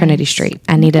ends on Trinity Street.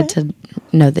 I needed to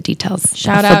know the details.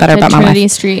 Shout I feel out better to about my Trinity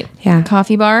life. Street Yeah.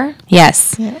 Coffee Bar.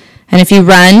 Yes. And if you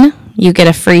run, you get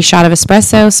a free shot of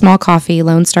espresso, small coffee,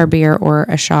 Lone Star beer, or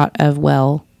a shot of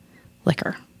well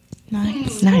liquor.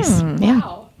 Nice. Nice. Yeah.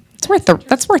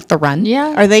 That's worth the run.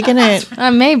 Yeah. Are they going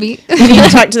to Maybe. we need to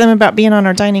talk to them about being on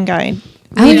our dining guide?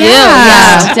 Oh, We do.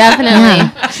 Yeah,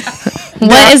 definitely.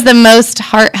 What is the most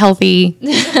heart healthy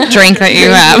drink that you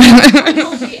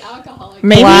have?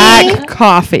 Maybe Black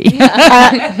coffee.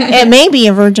 it may be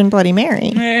a Virgin Bloody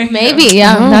Mary. Maybe.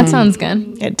 Yeah. That sounds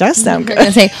good. It does sound I'm good.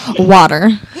 gonna say water.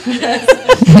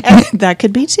 That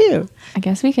could be too. I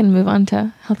guess we can move on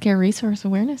to Healthcare Resource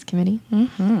Awareness Committee.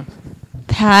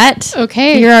 Pat,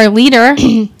 Okay. you're our leader.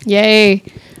 Yay.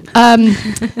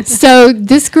 So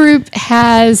this group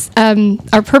has,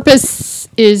 our purpose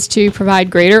is to provide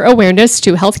greater awareness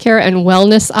to healthcare and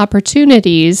wellness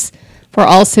opportunities for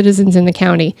all citizens in the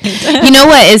county. You know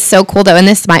what is so cool though, and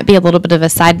this might be a little bit of a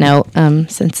side note,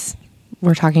 since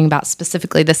we're talking about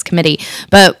specifically this committee,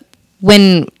 but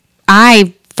when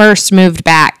I first moved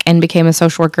back and became a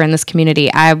social worker in this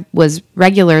community, I was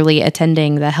regularly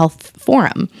attending the health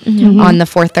forum on the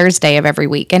fourth Thursday of every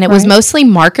week. And it was mostly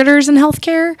marketers in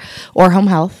healthcare or home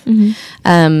health.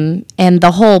 And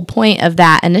the whole point of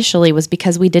that initially was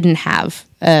because we didn't have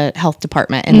a health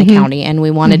department in the county and we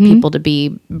wanted people to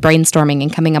be brainstorming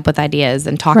and coming up with ideas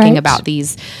and talking about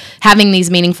having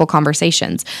these meaningful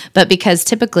conversations. But because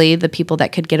typically the people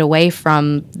that could get away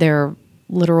from their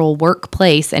literal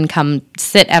workplace and come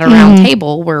sit at a round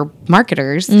table were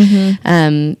marketers.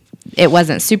 It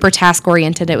wasn't super task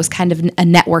oriented. It was kind of a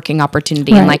networking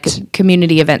opportunity and like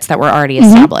community events that were already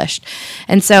established.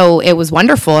 And so it was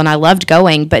wonderful and I loved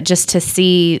going, but just to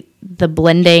see the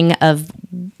blending of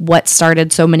what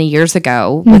started so many years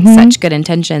ago with such good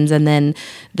intentions and then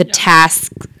the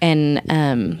task and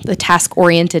the task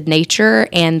oriented nature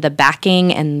and the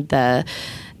backing and the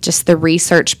just the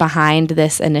research behind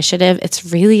this initiative,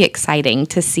 it's really exciting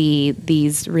to see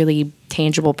these really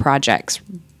tangible projects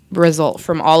result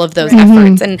from all of those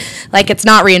efforts. And like, it's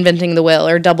not reinventing the wheel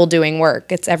or double doing work.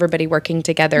 It's everybody working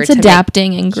together. It's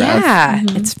adapting and growth. Yeah,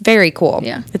 it's very cool.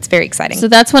 Yeah. It's very exciting. So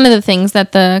that's one of the things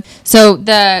that the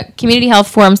Community Health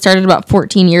Forum started about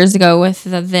 14 years ago with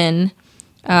the then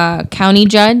county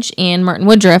judge and Martin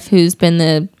Woodruff, who's been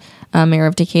the mayor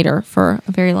of Decatur for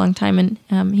a very long time.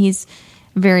 And he's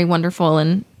very wonderful,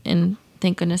 and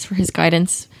thank goodness for his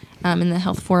guidance in the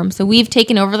Health Forum. So we've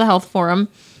taken over the Health Forum.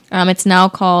 It's now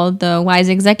called the WISE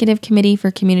Executive Committee for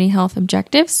Community Health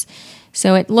Objectives.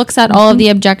 So it looks at all of the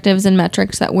objectives and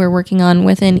metrics that we're working on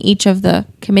within each of the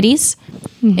committees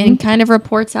and kind of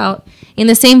reports out in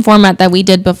the same format that we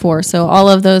did before. So all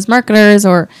of those marketers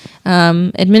or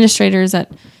administrators at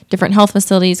different health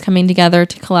facilities coming together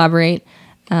to collaborate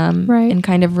and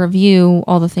kind of review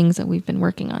all the things that we've been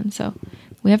working on. So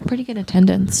we have pretty good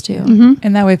attendance too.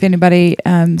 And that way, if anybody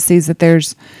sees that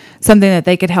there's something that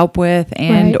they could help with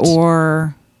and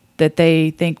or that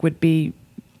they think would be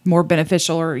more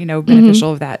beneficial or,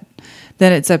 beneficial of that,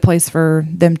 then it's a place for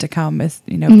them to come. If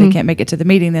they can't make it to the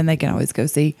meeting, then they can always go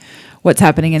see what's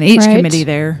happening in each committee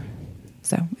there.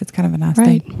 So it's kind of a nice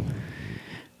thing.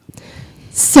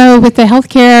 So with the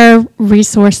Healthcare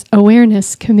Resource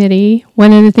Awareness Committee,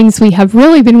 one of the things we have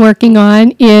really been working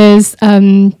on is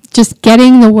just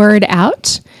getting the word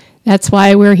out. That's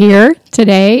why we're here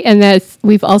today. And that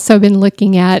we've also been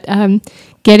looking at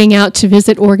getting out to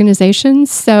visit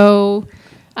organizations. So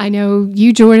I know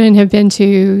you, Jordan, have been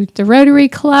to the Rotary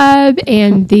Club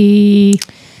and the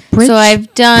So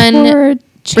I've done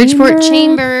Bridgeport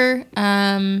Chamber.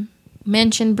 Chamber,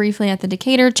 mentioned briefly at the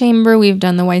Decatur Chamber. We've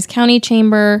done the Wise County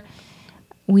Chamber.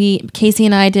 Casey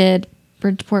and I did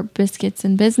Bridgeport Biscuits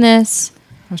and Business.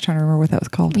 I was trying to remember what that was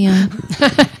called. Yeah.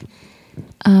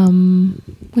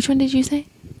 Which one did you say?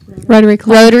 Rotary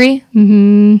Club. Rotary.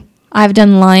 Mm-hmm. I've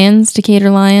done Lions, Decatur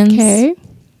Lions. Okay.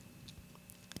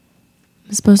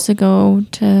 I'm supposed to go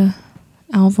to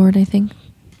Alvord, I think.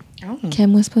 Oh.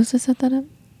 Kim was supposed to set that up.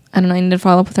 I don't know. I need to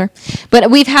follow up with her.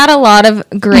 But we've had a lot of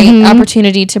great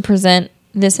opportunity to present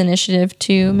this initiative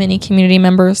to many community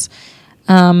members,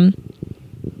 county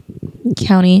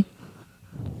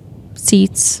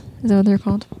seats, is that what they're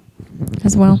called,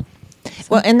 as well.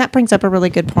 Well, and that brings up a really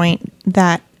good point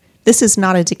that this is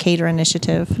not a Decatur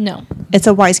initiative. No. It's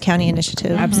a Wise County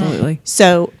initiative. Absolutely.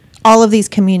 So all of these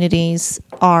communities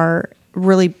are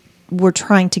really, we're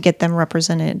trying to get them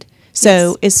represented.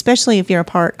 So especially if you're a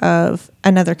part of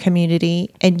another community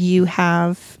and you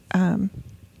have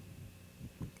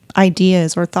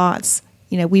ideas or thoughts,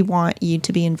 we want you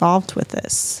to be involved with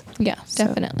this. Yeah,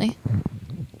 definitely.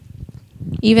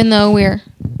 Even though we're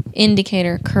in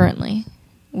Decatur currently,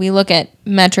 we look at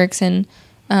metrics and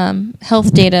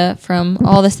health data from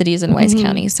all the cities in Wise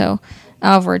County. So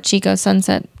Alvord, Chico,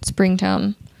 Sunset,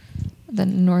 Springtown, the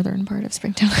northern part of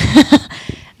Springtown,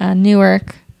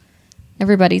 Newark,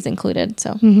 everybody's included.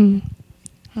 So,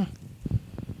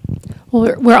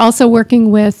 Well, we're also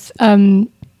working with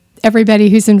everybody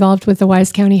who's involved with the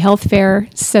Wise County Health Fair,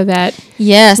 so that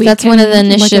yes, that's one of the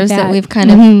initiatives that we've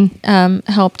kind of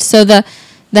helped. So the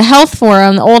Health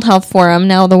Forum, the old Health Forum,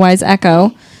 now the Wise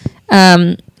Echo,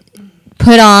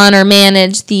 put on or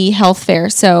manage the health fair.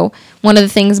 So one of the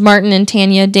things Martin Woodruff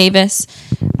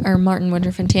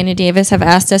and Tanya Davis have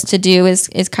asked us to do is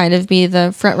kind of be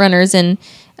the front runners in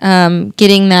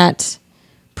getting that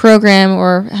program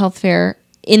or health fair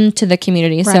into the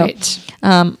community. Right. So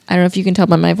I don't know if you can tell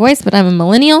by my voice, but I'm a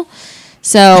millennial.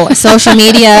 So social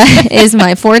media is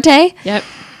my forte. Yep.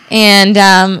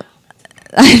 And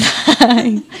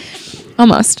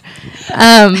almost.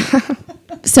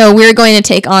 So we're going to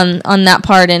take on that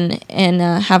part and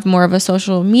have more of a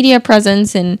social media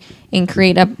presence and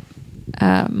create a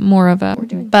more of a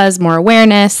Buzz, more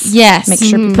awareness. yes, Make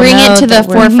sure people bring know it to the that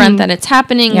we're- forefront that it's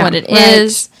happening, Yeah, what it right.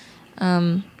 is.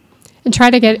 And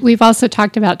try to get, we've also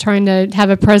talked about trying to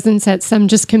have a presence at some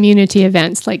just community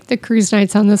events like the Cruise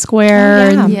Nights on the Square, Oh,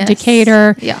 yeah. and Yes.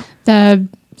 Decatur, Yeah. the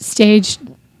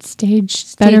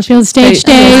Butterfield Stage Stage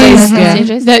Days, Yeah.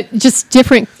 Stages. just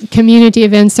different community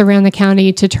events around the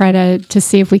county to try to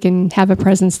see if we can have a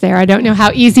presence there. I don't know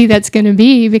how easy that's going to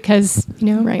be because,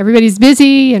 Right. everybody's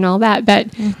busy and all that, but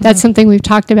that's something we've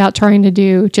talked about trying to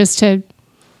do just to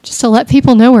let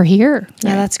people know we're here.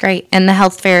 Yeah, that's great. And the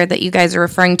health fair that you guys are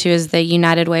referring to is the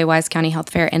United Way Wise County Health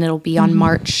Fair, and it'll be on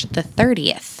March the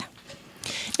 30th.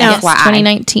 Now, Yes,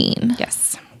 2019.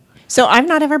 Yes. So I've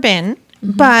not ever been,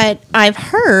 but I've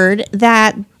heard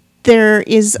that there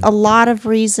is a lot of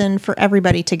reason for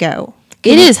everybody to go.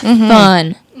 It is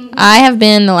fun. I have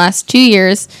been the last 2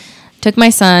 years, took my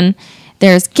son.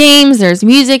 There's games, there's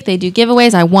music, they do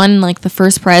giveaways. I won like the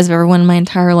first prize I've ever won in my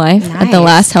entire life at the Nice.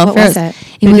 last health What fair. was it?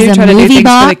 It They was do a try to do movie things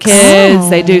box. for the kids.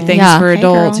 They do things Yeah. for Hey,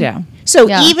 adults. girl. Yeah. So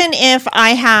Yeah. even if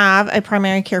I have a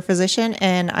primary care physician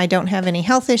and I don't have any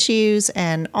health issues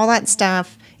and all that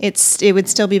stuff, it would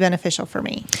still be beneficial for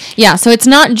me. Yeah, so it's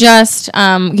not just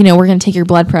we're going to take your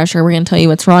blood pressure, we're going to tell you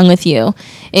what's wrong with you.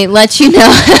 It lets you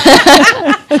know.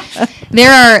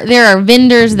 There are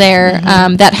vendors there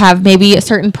that have maybe a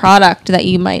certain product that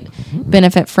you might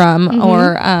benefit from,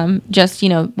 or just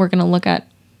we're going to look at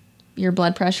your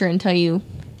blood pressure and tell you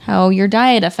how your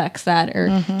diet affects that,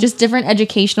 or just different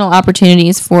educational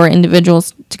opportunities for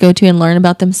individuals to go to and learn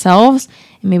about themselves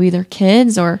and maybe their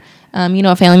kids, or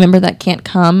a family member that can't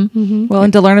come. Well,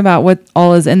 and to learn about what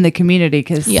all is in the community,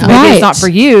 because Yeah. maybe Right. it's not for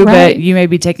you, Right. but you may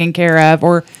be taken care of,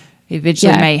 or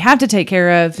eventually Yeah. may have to take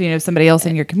care of, somebody else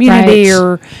in your community Right.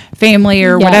 or family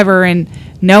or Yeah. whatever. And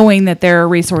knowing that there are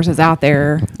resources out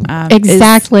there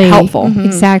Exactly. is helpful.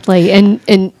 Exactly.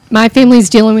 And my family's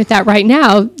dealing with that right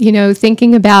now,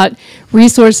 thinking about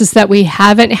resources that we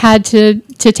haven't had to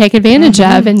take advantage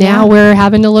of. And now we're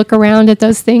having to look around at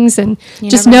those things, and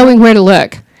just never know. knowing where to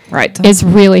look Right. is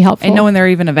really helpful. And knowing they're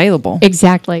even available.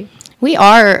 Exactly. We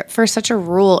are, for such a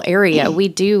rural area, we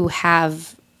do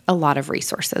have a lot of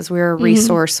resources. We're a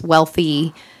resource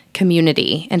wealthy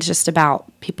community, and it's just about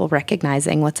people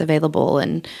recognizing what's available,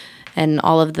 and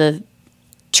all of the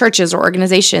churches or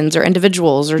organizations or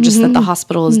individuals, or just that the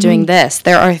hospital is doing this.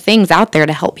 There are things out there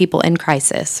to help people in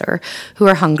crisis, or who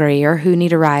are hungry, or who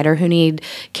need a ride, or who need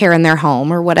care in their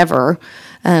home, or whatever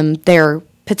their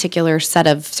particular set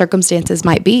of circumstances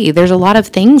might be. There's a lot of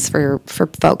things for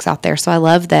folks out there. So I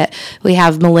love that we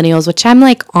have millennials, which I'm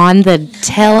like on the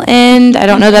tail end. I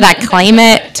don't know that I claim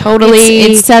it totally.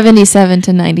 It's 77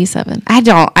 to 97. I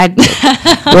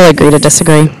will agree to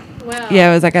disagree.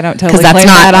 Yeah, it was like, I don't totally that's claim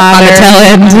not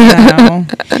that on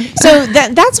the either. No. So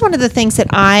that's one of the things that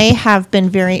I have been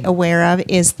very aware of,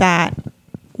 is that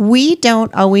we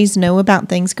don't always know about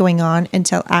things going on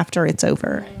until after it's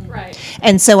over. Right.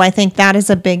 And so I think that is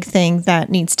a big thing that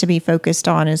needs to be focused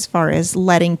on, as far as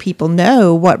letting people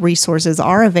know what resources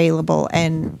are available,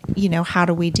 and, how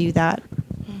do we do that?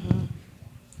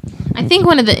 I think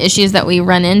one of the issues that we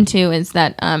run into is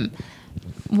that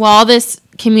while this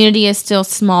community is still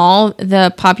small,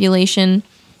 the population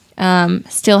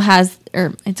still has,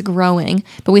 or it's growing,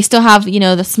 but we still have,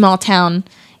 the small town,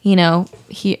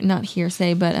 not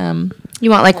hearsay, but You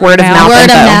want like word of mouth word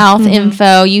info. of mouth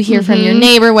info. You hear from your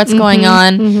neighbor what's going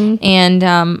on,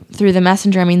 and through the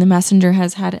messenger. I mean, the messenger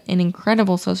has had an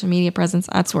incredible social media presence.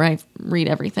 That's where I read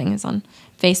everything, is on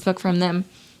Facebook from them.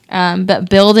 But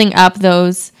building up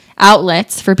those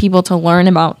outlets for people to learn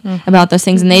about those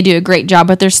things, and they do a great job.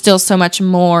 But there's still so much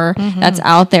more that's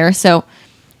out there. So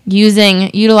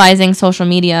utilizing social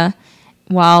media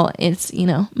while it's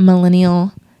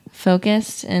millennial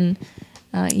focused and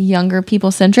younger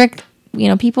people centric,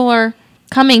 people are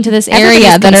coming to this Everybody's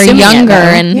area that are consuming it, younger,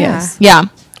 though. and Yes. yeah.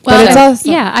 Well, it's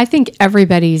also- I think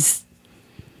everybody's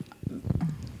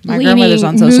My grandmother's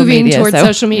on social moving media. towards So.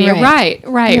 social media.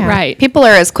 Right. People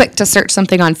are as quick to search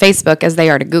something on Facebook as they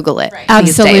are to Google it these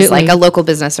Absolutely. days, like a local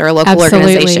business or a local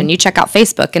Absolutely. organization. You check out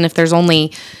Facebook, and if there's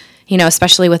only,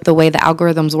 especially with the way the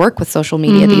algorithms work with social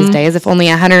media these days, if only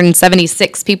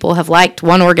 176 people have liked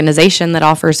one organization that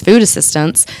offers food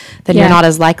assistance, then Yeah. you're not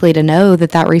as likely to know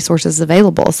that resource is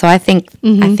available. So I think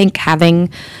having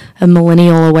a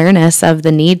millennial awareness of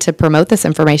the need to promote this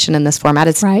information in this format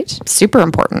is Right. super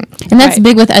important. And that's Right.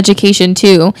 big with education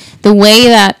too. The way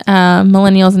that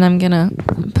millennials, and I'm gonna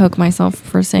poke myself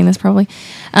for saying this probably,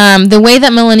 the way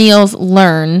that millennials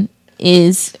learn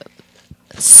is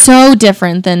so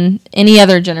different than any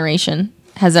other generation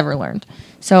has ever learned.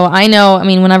 So I know,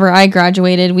 whenever I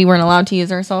graduated, we weren't allowed to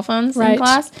use our cell phones in Right.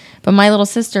 class, but my little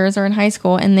sisters are in high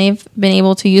school, and they've been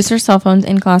able to use their cell phones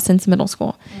in class since middle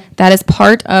school. That is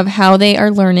part of how they are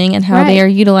learning and how they Right. are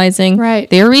utilizing Right.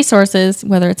 their resources,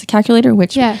 whether it's a calculator,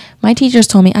 which Yeah. my teachers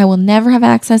told me I will never have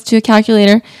access to a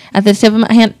calculator at the tip of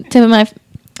my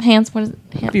hands. What is it?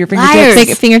 Your Liars.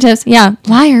 fingertips. Fingertips. Yeah,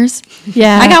 liars.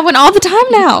 Yeah. I got one all the time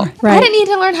now. I Right. didn't need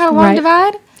to learn how to long Right.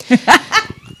 divide.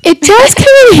 It does come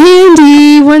in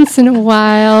handy once in a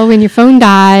while when your phone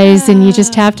dies and you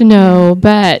just have to know.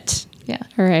 But Yeah.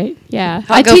 all right, yeah.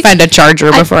 I'll go find a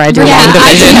charger before I do Yeah, long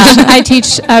division. I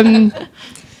teach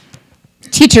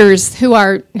teachers who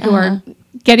are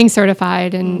getting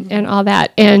certified and all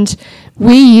that, and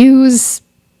we use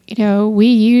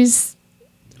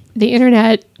the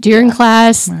internet during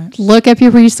class. Right. Look up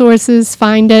your resources,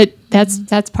 find it,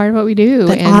 that's part of what we do.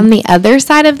 But And on the other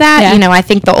side of that, Yeah. you know, I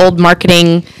think the old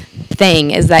marketing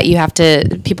thing is that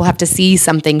people have to see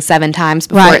something 7 times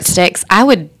before Right. it sticks. I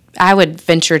would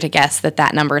venture to guess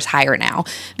that number is higher now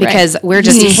because we're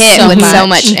just hit so with so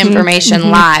much. much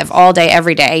information live all day,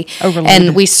 every day. Overloaded.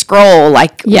 And we scroll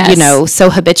like, Yes. you know, so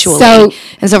habitually. So-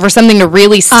 and so for something to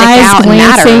really stick eyes out and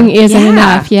matter. glancing isn't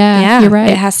enough. Yeah, you're right.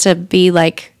 It has to be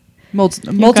like,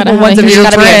 Multiple have ones a- of there's your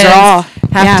gotta be a friends draw.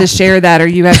 have Yeah. to share that, or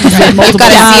you have to say you've multiple got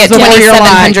to see it times before you're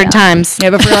live. 2,700 times. Yeah,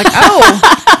 before you're like, oh,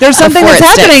 there's something Before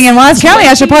that's it happening sticks. in Wise County.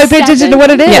 I should probably pay attention to what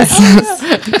it is. Yes.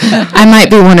 I might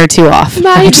be 1 or 2 off.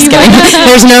 Might I'm just be kidding.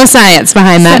 There's no science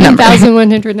behind that number.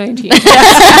 7,119.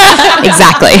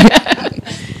 Exactly.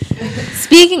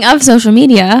 Speaking of social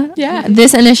media, Yeah.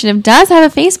 this initiative does have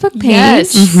a Facebook page.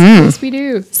 Yes, yes, we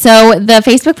do. So the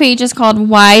Facebook page is called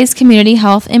Wise Community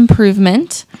Health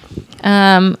Improvement.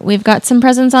 We've got some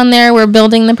presence on there. We're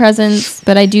building the presence,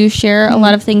 but I do share a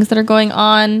lot of things that are going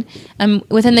on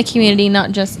within the community,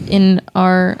 not just in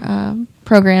our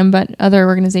program, but other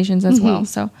organizations as well.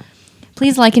 So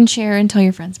please like and share and tell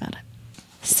your friends about it.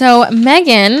 So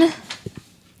Megan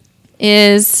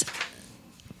is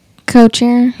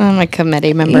co-chair. I'm a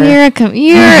committee member. You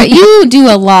do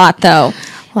a lot though.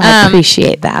 Well, I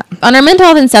appreciate that. On our mental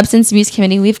health and substance abuse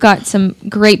committee, we've got some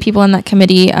great people on that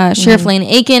committee. Sheriff Lane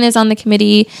Aiken is on the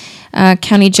committee.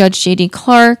 County Judge J.D.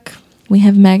 Clark. We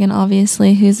have Megan,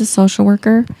 obviously, who's a social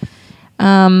worker.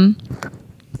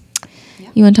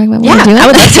 You want to talk about what we're doing? I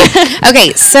would like to.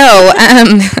 Okay, so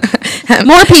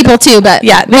More people too, but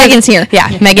yeah, Megan's here.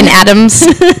 Yeah, Megan Adams.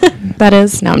 That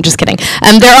is. No, I'm just kidding.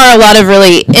 There are a lot of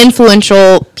really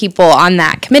influential people on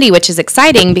that committee, which is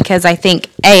exciting because I think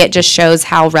it just shows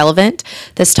how relevant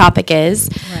this topic is,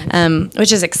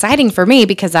 which is exciting for me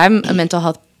because I'm a mental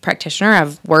health practitioner.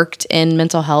 I've worked in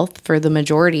mental health for the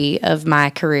majority of my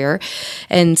career,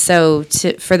 and so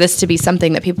for this to be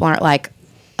something that people aren't like,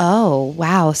 oh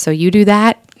wow, so you do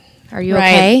that? Are you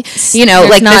okay? You know,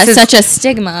 There's like not this is such a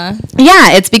stigma.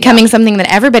 yeah, it's becoming something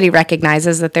that everybody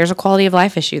recognizes that there's a quality of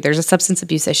life issue, there's a substance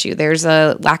abuse issue, there's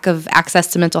a lack of access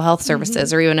to mental health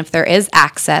services, or even if there is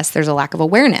access, there's a lack of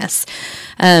awareness.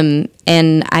 And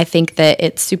I think that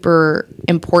it's super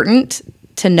important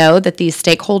to know that these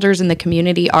stakeholders in the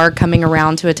community are coming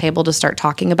around to a table to start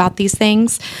talking about these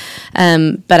things.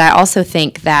 But I also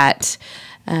think that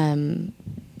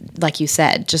like you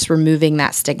said, just removing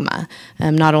that stigma.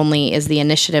 Not only is the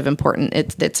initiative important,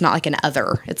 it's not like an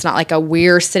other. It's not like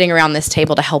we're sitting around this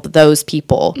table to help those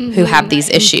people who have these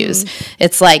issues.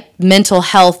 It's like mental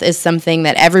health is something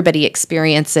that everybody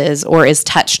experiences or is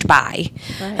touched by,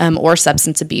 or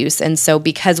substance abuse. And so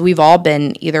because we've all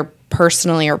been either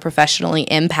personally or professionally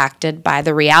impacted by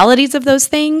the realities of those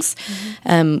things,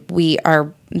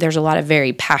 there's a lot of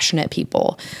very passionate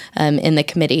people in the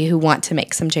committee who want to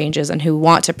make some changes and who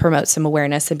want to promote some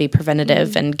awareness and be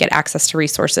preventative and get access to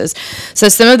resources. So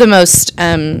some of the most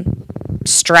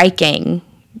striking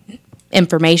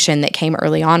information that came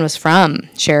early on was from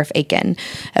Sheriff Aiken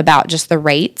about just the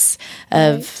rates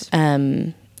of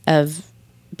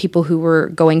people who were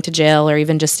going to jail or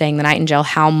even just staying the night in jail,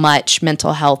 how much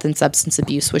mental health and substance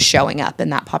abuse was showing up in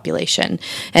that population,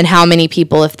 and how many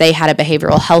people, if they had a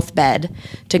behavioral health bed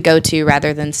to go to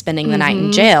rather than spending the night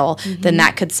in jail, then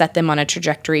that could set them on a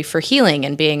trajectory for healing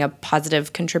and being a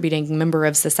positive contributing member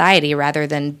of society rather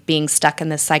than being stuck in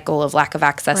this cycle of lack of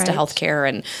access to health care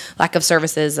and lack of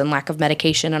services and lack of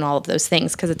medication and all of those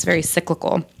things, because it's very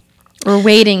cyclical. Or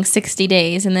waiting 60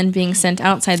 days and then being sent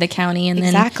outside the county and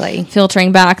Exactly. then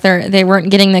filtering back. They weren't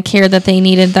getting the care that they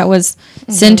needed that was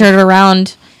centered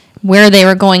around where they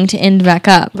were going to end back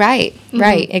up. Right,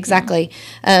 exactly.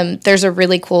 There's a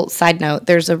really cool side note.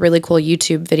 There's a really cool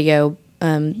YouTube video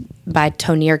by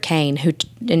Tonier Kane,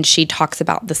 and she talks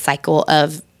about the cycle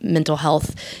of mental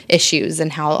health issues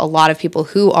and how a lot of people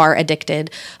who are addicted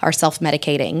are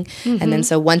self-medicating. And then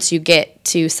so once you get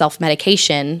to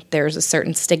self-medication, there's a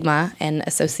certain stigma and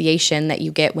association that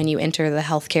you get when you enter the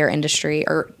healthcare industry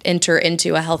or enter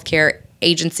into a healthcare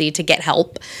agency to get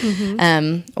help.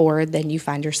 Or then you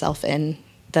find yourself in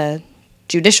the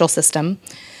judicial system.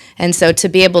 And so to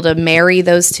be able to marry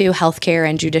those two, healthcare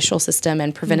and judicial system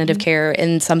and preventative care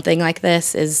in something like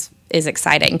this is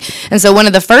exciting. And so one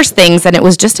of the first things, and it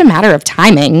was just a matter of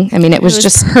timing. I mean, it was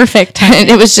just perfect timing.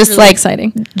 It was just Really like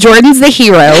exciting. Jordan's the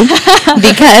hero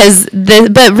because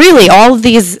but really all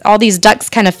these ducks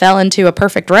kind of fell into a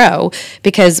perfect row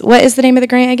because what is the name of the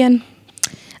grant again?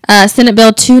 Senate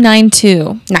Bill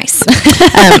 292. Nice.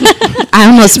 I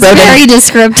almost wrote Very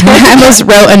descriptive. I almost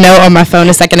wrote a note on my phone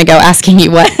a second ago asking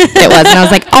you what it was, and I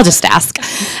was like, I'll just ask.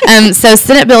 So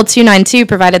Senate Bill 292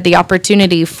 provided the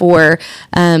opportunity for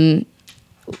Helen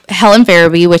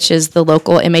Farabee, which is the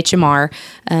local MHMR,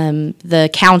 the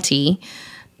county,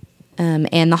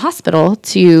 and the hospital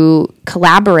to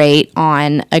collaborate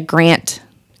on a grant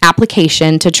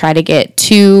application to try to get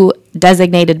 2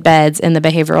 designated beds in the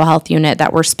behavioral health unit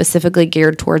that were specifically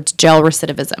geared towards jail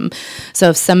recidivism.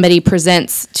 So if somebody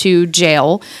presents to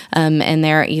jail and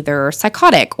they're either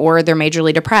psychotic or they're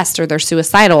majorly depressed or they're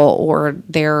suicidal or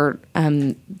their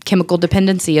chemical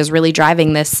dependency is really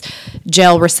driving this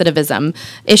jail recidivism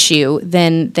issue,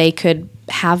 then they could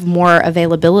have more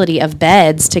availability of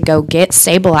beds to go get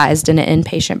stabilized in an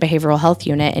inpatient behavioral health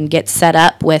unit and get set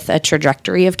up with a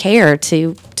trajectory of care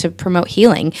to promote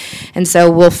healing. And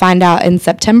so we'll find out in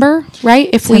September, right?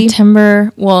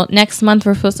 Well, next month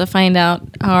we're supposed to find out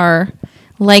our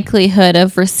likelihood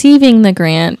of receiving the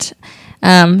grant.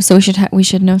 So we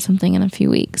should know something in a few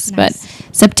weeks. Nice.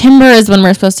 But September is when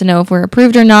we're supposed to know if we're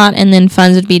approved or not, and then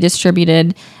funds would be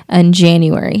distributed in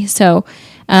January. So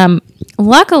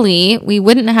luckily, we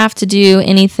wouldn't have to do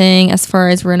anything as far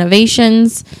as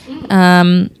renovations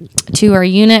to our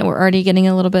unit. We're already getting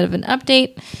a little bit of an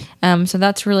update, so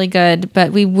that's really good.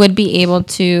 But we would be able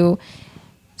to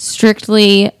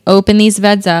strictly open these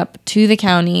beds up to the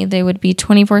county. They would be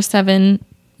 24/7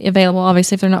 available,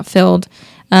 obviously, if they're not filled,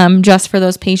 just for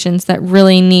those patients that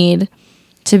really need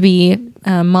to be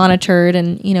monitored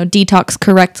and, detox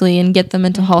correctly and get the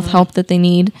mental health help that they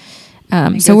need.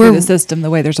 So we're the system the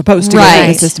way they're supposed to. Right. Go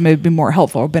through the system, it would be more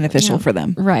helpful, beneficial for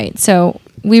them. Right. So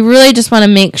we really just want to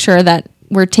make sure that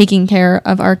we're taking care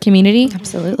of our community.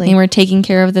 Absolutely. And we're taking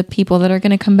care of the people that are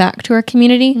going to come back to our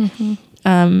community.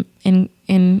 Mm-hmm.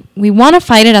 And we want to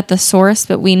fight it at the source,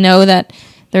 but we know that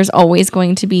there's always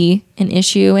going to be an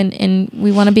issue, and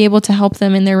we want to be able to help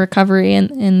them in their recovery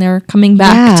and their coming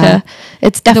back to.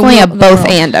 It's definitely a both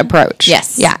and approach.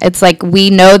 Yes. Yeah. It's like we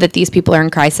know that these people are in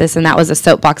crisis, and that was a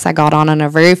soapbox I got on our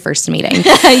very first meeting. You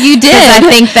did.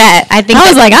 I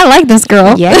was like, I like this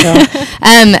girl. Yeah, girl.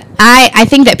 I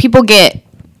think that people get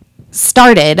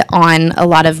started on a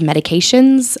lot of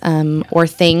medications or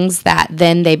things that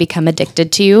then they become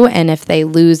addicted to, and if they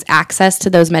lose access to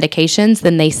those medications,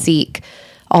 then they seek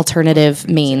alternative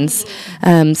means.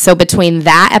 So between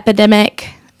that epidemic,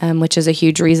 which is a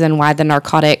huge reason why the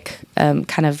narcotic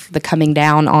kind of the coming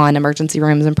down on emergency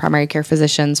rooms and primary care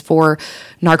physicians for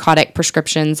narcotic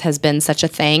prescriptions has been such a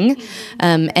thing.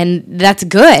 And that's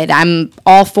good. I'm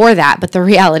all for that. But the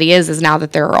reality is now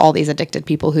that there are all these addicted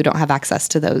people who don't have access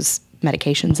to those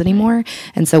medications anymore.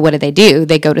 And so what do?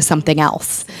 They go to something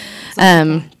else.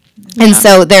 And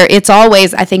so it's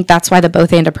always, I think that's why the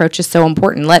both and approach is so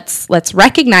important. Let's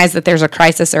recognize that there's a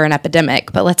crisis or an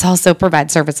epidemic, but let's also provide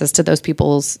services to those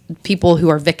people who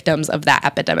are victims of that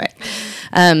epidemic.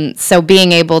 So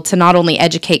being able to not only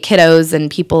educate kiddos and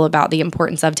people about the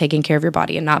importance of taking care of your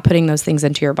body and not putting those things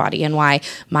into your body, and why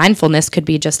mindfulness could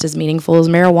be just as meaningful as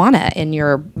marijuana in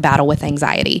your battle with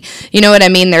anxiety. You know what I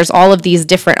mean? There's all of these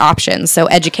different options. So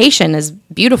education is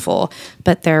beautiful,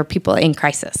 but there are people in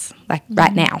crisis like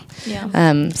right now.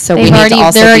 Yeah. So we need to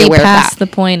also be aware of that. The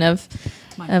point of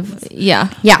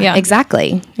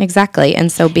exactly.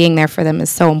 And so being there for them is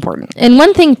so important. And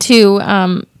one thing too,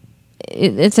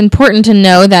 it's important to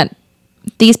know that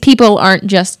these people aren't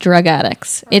just drug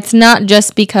addicts. Right. It's not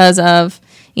just because of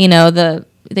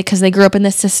because they grew up in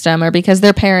the system or because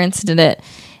their parents did it.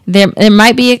 There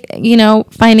might be,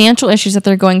 financial issues that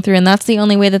they're going through, and that's the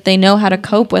only way that they know how to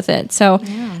cope with it. So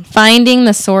finding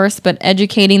the source, but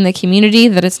educating the community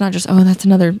that it's not just, that's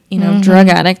another, drug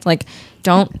addict. Like,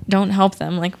 don't help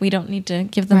them. Like, we don't need to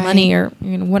give them money or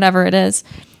whatever it is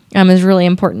really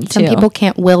important too. Some people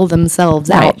can't will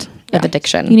themselves out of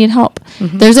addiction. You need help.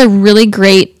 Mm-hmm. There's a really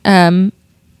great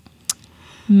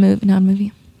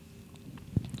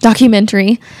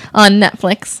documentary on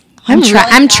Netflix. I'm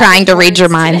trying to read your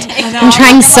mind. I'm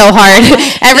trying so hard.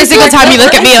 Every single time you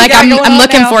look at me, like I'm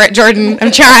looking for it, Jordan.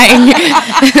 I'm trying.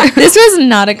 This was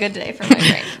not a good day for my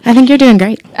brain. I think you're doing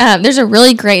great. There's a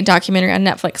really great documentary on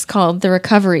Netflix called The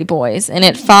Recovery Boys, and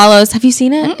it follows. Have you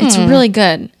seen it? Mm-mm. It's really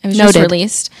good. It was just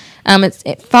released.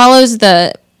 It follows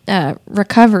the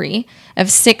recovery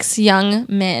of 6 young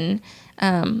men.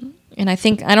 And I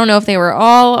don't know if they were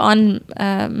all on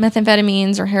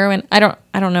methamphetamines or heroin. I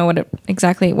don't know what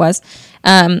exactly it was.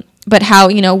 But how,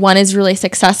 one is really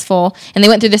successful, and they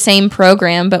went through the same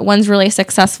program, but one's really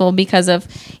successful because of,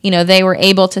 they were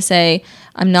able to say,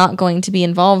 I'm not going to be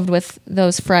involved with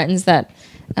those friends that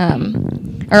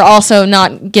are also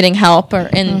not getting help,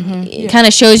 and it kind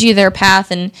of shows you their path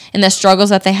and the struggles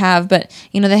that they have. But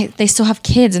they still have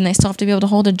kids, and they still have to be able to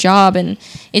hold a job, and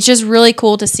it's just really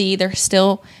cool to see they're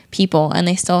still people, and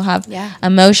they still have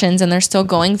emotions, and they're still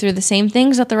going through the same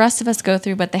things that the rest of us go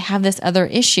through, but they have this other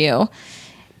issue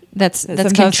that's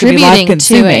contributing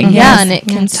to it. And it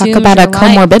consumes talk about a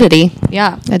comorbidity.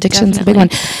 Addiction's a big one.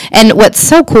 And what's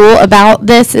so cool about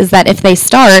this is that if they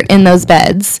start in those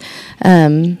beds,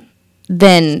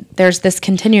 then there's this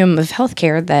continuum of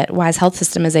healthcare that Wise Health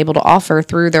System is able to offer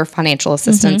through their financial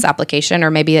assistance application, or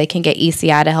maybe they can get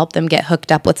ECI to help them get hooked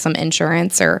up with some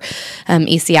insurance, or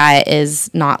ECI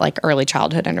is not like early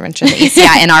childhood intervention. The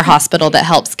ECI in our hospital that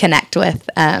helps connect with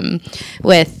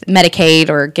Medicaid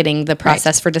or getting the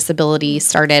process for disability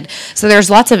started. So there's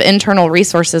lots of internal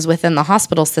resources within the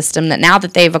hospital system that now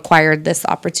that they've acquired this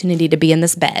opportunity to be in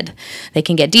this bed, they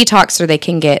can get detoxed or they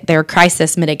can get their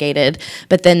crisis mitigated,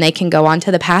 but then they can go on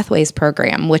to the Pathways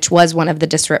program, which was one of the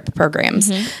DSRIP programs.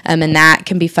 And that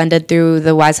can be funded through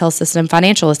the Wise Health System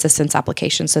financial assistance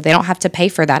application. So they don't have to pay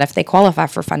for that if they qualify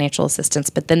for financial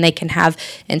assistance, but then they can have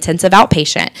intensive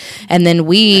outpatient. And then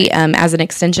we, as an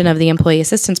extension of the employee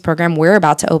assistance program, we're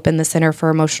about to open the Center for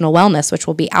Emotional Wellness, which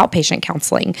will be outpatient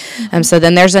counseling. So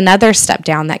then there's another step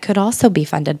down that could also be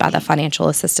funded by the financial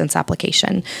assistance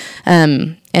application.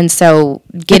 And so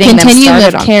getting them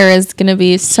started of care is going to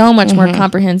be so much more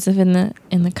comprehensive in the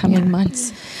coming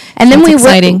months. And so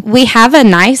then we have a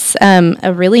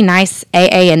really nice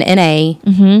AA and NA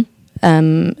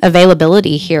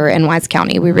availability here in Wise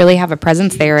County. We really have a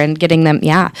presence there, and getting them,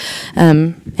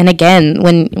 and again,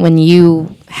 when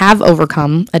you have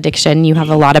overcome addiction, you have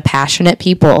a lot of passionate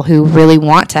people who really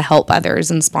want to help others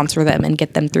and sponsor them and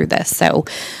get them through this. So,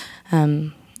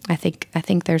 I think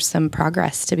there's some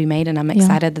progress to be made, and I'm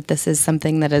excited that this is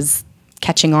something that is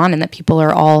catching on and that people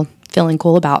are all feeling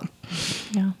cool about.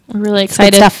 Yeah, we're really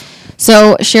excited.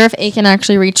 So Sheriff Aiken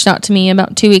actually reached out to me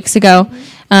about 2 weeks ago,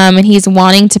 and he's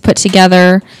wanting to put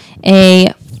together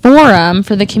a forum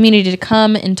for the community to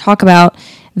come and talk about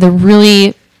the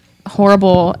really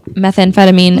horrible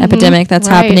methamphetamine epidemic that's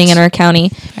happening in our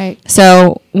county.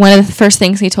 So one of the first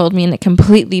things he told me, and it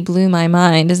completely blew my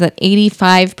mind, is that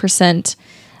 85%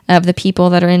 of the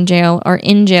people that are in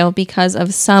jail because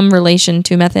of some relation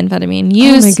to methamphetamine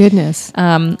use. Oh my goodness.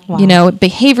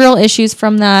 Behavioral issues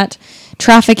from that,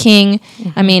 trafficking.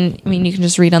 I mean, you can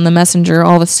just read on the Messenger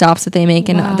all the stops that they make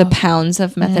and the pounds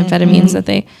of methamphetamine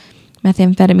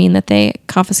that they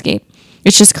confiscate.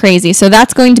 It's just crazy. So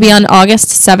that's going to be on August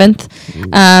 7th.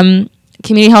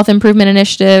 Community Health Improvement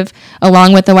Initiative,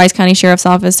 along with the Wise County Sheriff's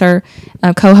Office, are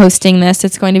co-hosting this.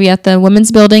 It's going to be at the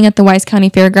Women's Building at the Wise County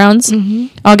Fairgrounds,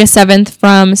 August 7th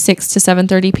from 6 to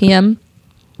 7:30 p.m.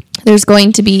 There's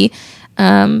going to be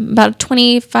about a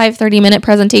 25-30-minute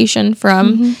presentation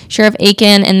from Sheriff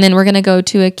Aiken, and then we're going to go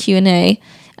to a Q&A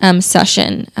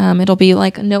session. It'll be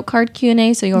like a note card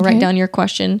Q&A, so you'll write down your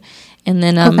question, and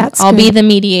then I'll be the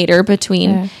mediator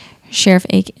between Sheriff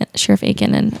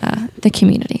Aiken and the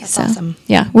community. That's awesome.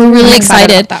 Yeah, we're really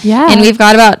excited. And we've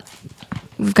got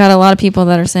a lot of people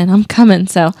that are saying I'm coming.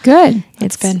 So good.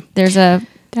 It's good. There's a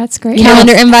that's great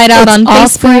calendar invite out on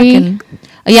Facebook.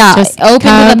 And just open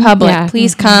to the public. Yeah.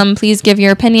 Please come. Please give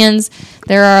your opinions.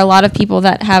 There are a lot of people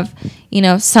that have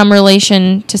some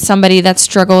relation to somebody that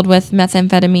struggled with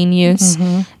methamphetamine use,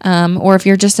 or if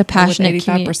you're just a passionate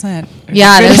 85%.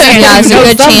 There's a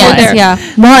good chance. Yeah.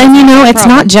 Well, and it's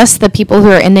not just the people who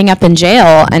are ending up in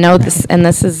jail. I know this, and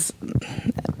this is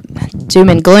doom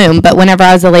and gloom, but whenever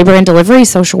I was a labor and delivery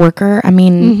social worker, we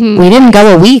didn't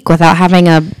go a week without having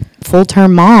a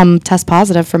full-term mom test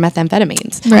positive for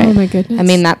methamphetamines. Right. Oh my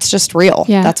goodness. That's just real.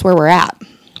 Yeah. That's where we're at.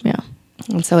 Yeah.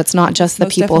 And so it's not just the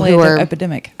Most people who are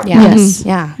epidemic. Yes.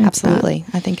 Yeah, absolutely.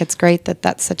 I think it's great that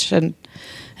that's such an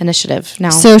initiative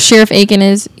now. So Sheriff Aiken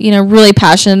is, really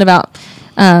passionate about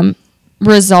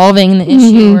resolving the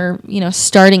issue or,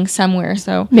 starting somewhere.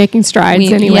 So making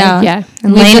strides anyway. Yeah.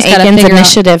 And Lane Aiken's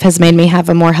initiative has made me have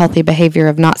a more healthy behavior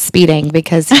of not speeding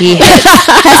because he hit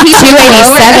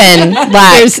 287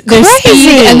 there's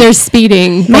speed and there's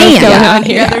speeding going on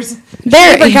here.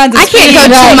 I can't go 2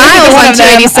 miles on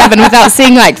 287 without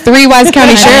seeing like 3 Wise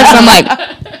County sheriffs. I'm like,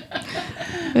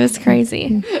 it was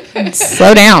crazy.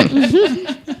 Slow down.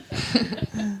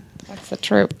 That's the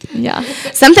truth. Yeah.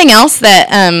 Something else that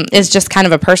is just kind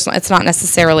of a personal, it's not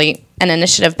necessarily an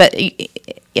initiative, but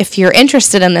if you're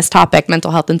interested in this topic, mental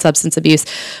health and substance abuse,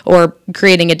 or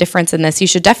creating a difference in this, you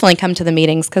should definitely come to the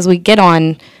meetings because we get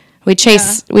on We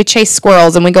chase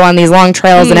squirrels, and we go on these long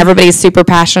trails, and everybody's super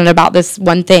passionate about this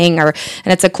one thing, and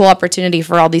it's a cool opportunity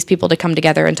for all these people to come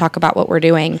together and talk about what we're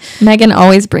doing. Megan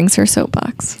always brings her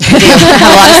soapbox. I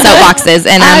have a lot of soapboxes,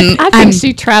 and I think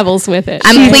she travels with it.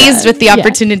 I'm pleased with the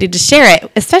opportunity to share it,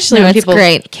 especially when people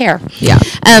care. Yeah.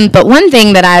 But one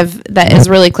thing that is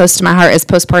really close to my heart is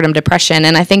postpartum depression,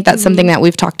 and I think that's something that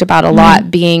we've talked about a lot.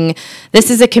 Being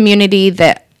this is a community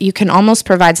that you can almost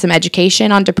provide some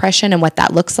education on depression and what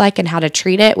that looks like and how to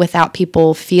treat it without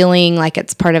people feeling like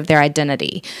it's part of their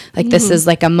identity. Like this is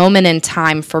like a moment in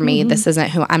time for me. This isn't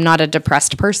who I'm not a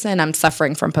depressed person. I'm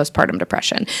suffering from postpartum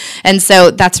depression. And so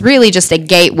that's really just a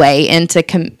gateway into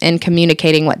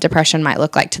communicating what depression might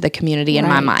look like to the community in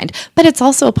my mind. But it's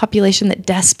also a population that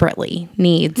desperately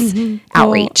needs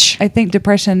outreach. Well, I think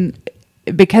depression,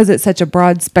 because it's such a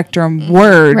broad spectrum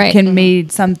word, Right. can mean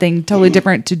something totally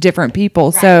different to different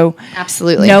people. So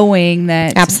Absolutely. knowing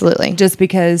that Absolutely. just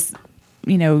because,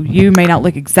 you may not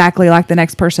look exactly like the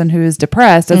next person who is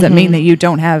depressed doesn't mean that you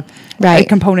don't have a Right.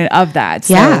 component of that.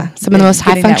 So Yeah. Some of the most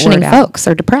getting that high-functioning word out. folks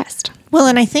are depressed. Well,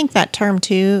 and I think that term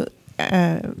too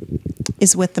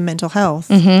is with the mental health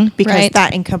because Right.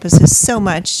 that encompasses so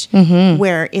much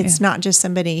where it's not just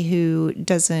somebody who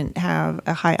doesn't have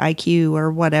a high IQ or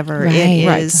whatever. It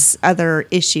Right. is other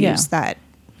issues Yeah. that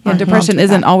And aren't depression helped with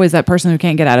isn't that. always that person who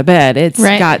can't get out of bed. It's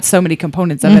Right. got so many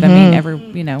components of it. I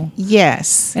mean,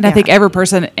 Yes. and I think every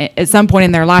person at some point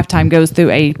in their lifetime goes through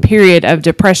a period of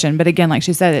depression. But again, like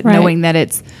she said, Right. knowing that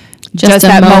it's Just just a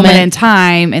that moment moment. in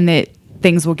time and that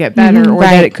things will get better or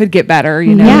Right. that it could get better,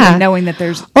 Yeah. and knowing that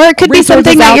there's Or it could be resources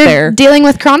something that out you're there. dealing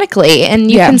with chronically, and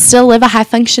you Yeah. can still live a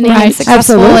high-functioning and Right.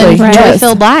 successful Absolutely. and Right.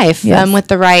 joy-filled life Yes. with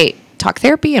the right talk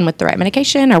therapy and with the right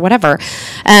medication or whatever.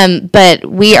 But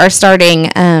we are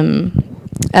starting...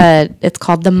 it's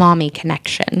called the Mommy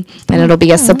Connection, and it'll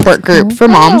be a support group for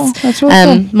moms, that's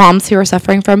really moms who are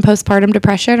suffering from postpartum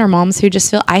depression, or moms who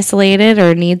just feel isolated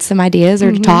or need some ideas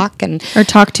or to talk and Or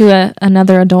talk to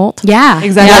another adult. yeah,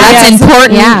 Exactly. Yeah, that's Yes.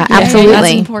 important. Yeah, Yeah, absolutely.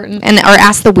 that's important. And or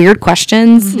ask the weird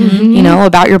questions,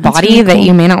 about your body that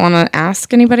you may not want to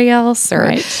ask anybody else, or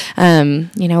Right. is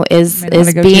May not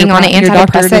wanna go to being your on an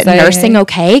doctor to antidepressant say, nursing hey.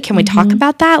 okay? Can we talk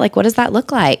about that? Like, what does that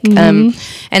look like?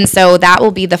 And so that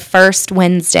will be the first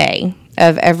Wednesday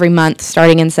of every month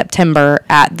starting in September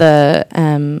at the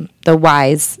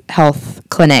Wise Health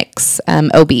Clinic's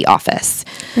OB office.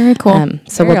 Very cool.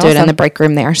 So Very we'll do it in awesome. the break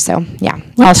room there. So yeah,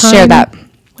 What I'll share time? that.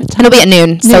 What time? It'll be at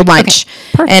noon, so Noon, okay. lunch.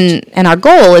 Perfect. And our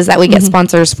goal is that we get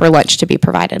sponsors for lunch to be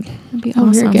provided. That'd be Oh,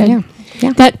 awesome. very good.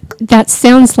 Yeah. That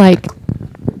sounds like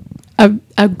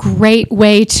a great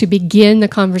way to begin the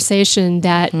conversation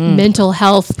that mental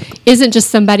health isn't just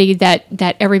somebody that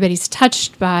everybody's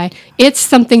touched by. It's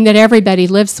something that everybody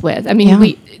lives with. I mean,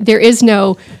 Yeah. there is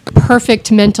no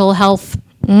perfect mental health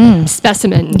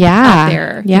specimen Yeah. out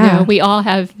there. Yeah. We all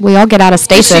have We all get out of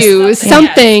stasis. issues,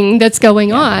 something that's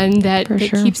going on that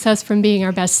sure. keeps us from being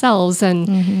our best selves,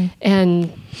 and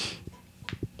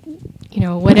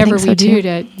whatever so we do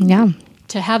too. Yeah.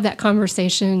 to have that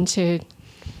conversation, to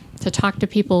talk to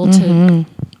people, to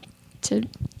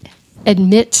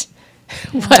admit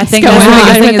what's I think going that's the biggest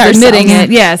on thing with is admitting ourselves.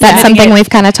 it. Yes, That's admitting something it. we've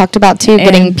kind of talked about too,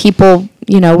 getting And- people,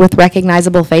 with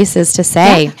recognizable faces to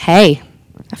say, hey,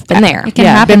 I've been there. It can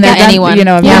happen been there, to done- anyone.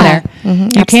 I've been Yeah. there. You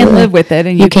can Absolutely. live with it,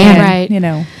 and You you can. can,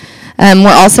 Right.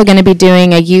 We're also going to be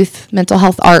doing a youth mental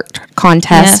health art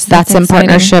contest. Yes, that's that's in exciting.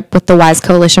 partnership with the Wise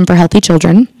Coalition for Healthy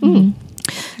Children. And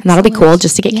that'll be cool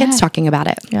just to get Yeah. kids talking about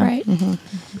it. Right.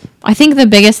 I think the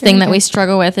biggest thing that we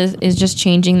struggle with is just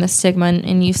changing the stigma,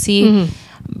 and you see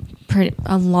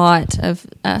a lot of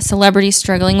celebrities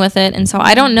struggling with it, and so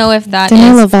I don't know if that Demi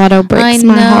is. Lovato breaks I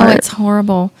my know heart. it's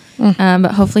horrible,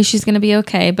 but hopefully she's going to be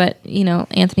okay. But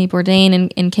Anthony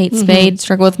Bourdain and Kate Spade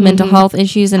struggle with mental health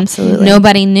issues, and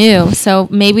nobody knew. So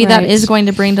maybe that Right. is going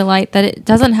to bring to light that it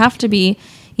doesn't have to be.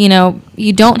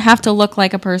 You don't have to look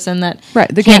like a person that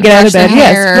Right, they can't get out of brush bed. their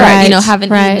Yes, hair or, right. haven't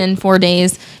Right. eaten in 4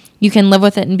 days. You can live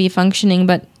with it and be functioning,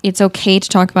 but it's okay to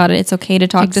talk about it. It's okay to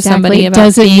talk to somebody It about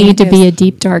doesn't being, need to be a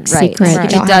deep, dark Right. secret. You Right.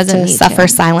 don't It have doesn't to need suffer to.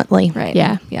 silently. Right.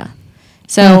 Yeah. Yeah.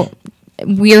 So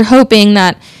we're hoping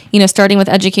that, starting with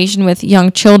education with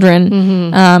young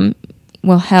children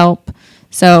will help.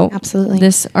 So Absolutely.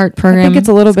 this art program, I think it's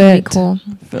a little is gonna be bit cool.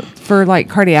 for like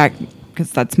cardiac,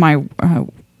 because that's my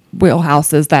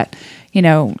wheelhouse. Is that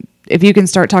if you can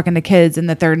start talking to kids in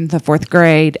the 3rd and the 4th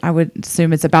grade, I would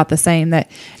assume it's about the same. That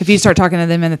if you start talking to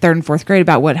them in the 3rd and 4th grade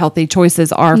about what healthy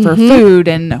choices are for food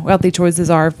and healthy choices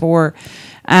are for,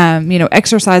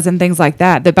 exercise and things like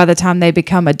that, that by the time they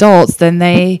become adults, then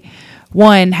they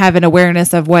one, have an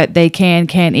awareness of what they can't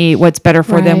eat, what's better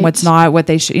for them, Right. what's not, what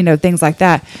they should, things like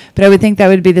that. But I would think that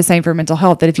would be the same for mental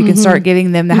health, that if you can start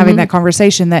getting them, having that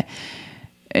conversation, that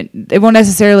it won't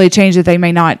necessarily change that they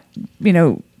may not,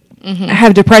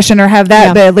 have depression or have that,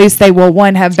 Yeah. but at least they will,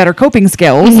 one, have better coping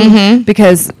skills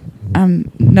because,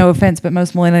 no offense, but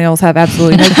most millennials have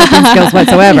absolutely no coping skills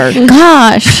whatsoever.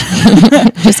 Gosh.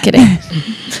 Just kidding.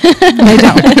 They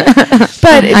don't.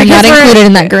 But I'm not because we're- included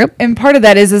in that group. And part of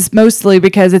that is mostly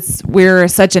because we're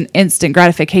such an instant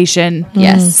gratification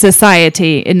Yes.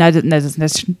 society. It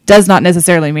does not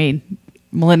necessarily mean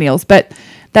millennials, but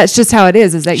that's just how it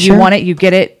is that you Sure. want it, you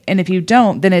get it, and if you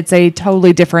don't, then it's a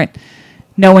totally different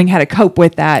knowing how to cope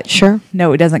with that. Sure.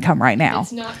 No, it doesn't come right now.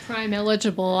 It's not prime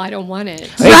eligible. I don't want it.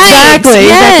 Exactly. yes.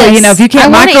 Exactly. If you I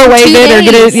can't want it in microwave 2 it or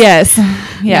get it, days. yes.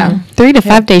 Yeah. 3 to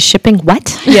 5 days shipping.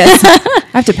 What? Yes. I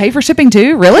have to pay for shipping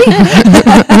too? Really?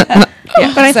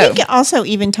 Yeah, But I so- think also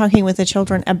even talking with the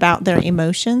children about their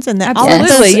emotions and that all of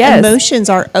Absolutely, those yes. emotions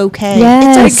are okay. Yes.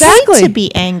 It's okay Exactly. to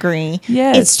be angry.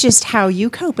 Yes. It's just how you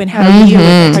cope and how you deal with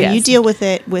it, how you Yes. deal with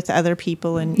it with other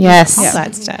people and Yes. all Yeah.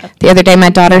 that stuff. The other day, my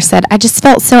daughter said, I just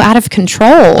felt so out of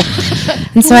control.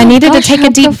 And so I needed to take a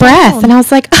deep breath. And I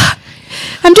was like, "Ah,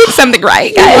 I'm doing something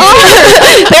right, guys.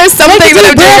 There's something that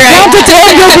I'm doing right. Count to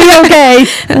 10, you'll be okay.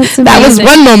 That was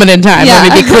one moment in time,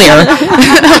 let me be clear.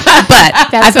 But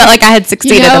I felt like I had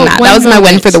succeeded in that. That was my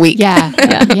win for the week. Yeah,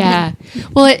 yeah.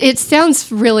 Well, it sounds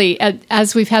really,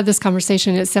 as we've had this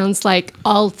conversation, it sounds like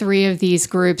all three of these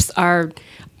groups are,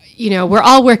 we're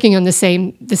all working on the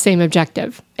same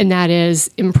objective, and that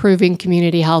is improving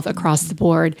community health across the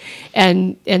board.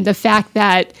 And the fact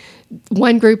that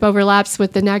one group overlaps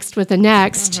with the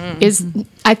next is,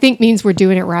 I think, means we're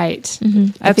doing it right. I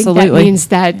think that Absolutely. means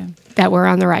that we're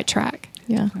on the right track.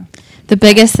 Yeah. The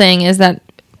biggest thing is that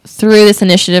through this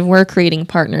initiative, we're creating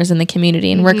partners in the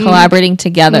community and we're collaborating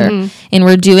together and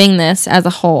we're doing this as a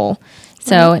whole.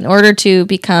 So in order to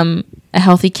become a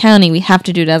healthy county, we have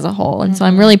to do it as a whole. And so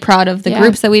I'm really proud of the Yeah.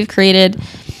 groups that we've created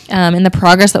and the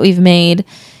progress that we've made.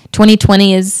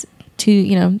 2020 is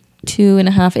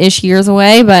 2.5-ish years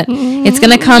away, but it's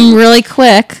going to come really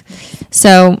quick.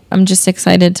 So I'm just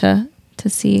excited to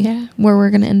see where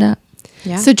we're going to end up.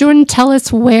 Yeah. So Jordan, tell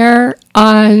us where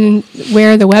the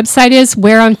website is,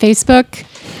 where on Facebook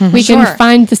we Sure. can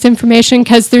find this information,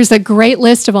 because there's a great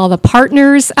list of all the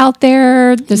partners out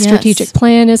there. The Yes. strategic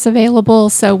plan is available.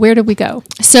 So where do we go?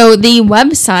 So the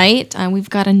website, we've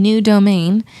got a new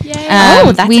domain.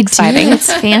 Oh, that's exciting.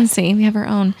 It's fancy. We have our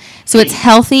own. So it's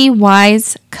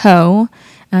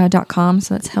healthywiseco.com.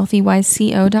 So that's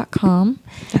healthywiseco.com.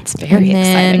 That's very And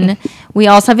then exciting. we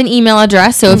also have an email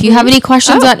address. So if you have any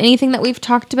questions about anything that we've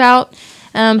talked about,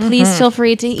 please feel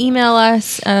free to email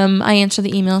us. I answer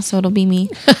the email, so it'll be me.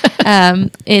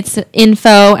 It's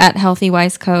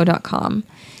info@healthywiseco.com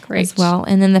Great. as well.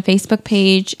 And then the Facebook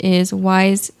page is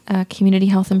Wise Community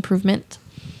Health Improvement.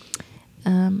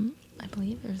 I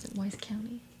believe, or is it Wise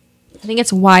County? I think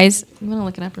it's Wise. I'm gonna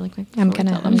look it up really quick. I'm before we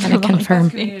gonna tell them.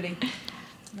 confirm.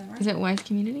 Is it Wise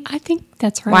Community? I think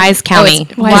that's right. Wise County.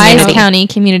 Oh, Wise Community. County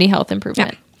Community Health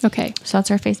Improvement. Okay, So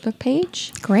that's our Facebook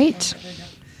page. great.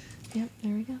 Yep,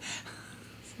 there we go.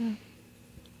 So,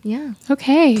 yeah.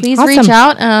 Okay. Please Awesome. reach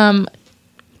out.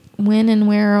 When and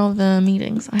where are all the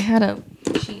meetings? I had a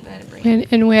sheet I had to bring.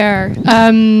 And where?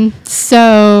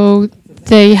 So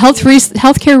the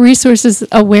Healthcare Resources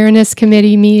Awareness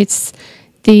Committee meets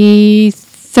the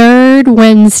third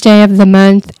Wednesday of the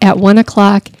month at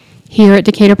 1:00 here at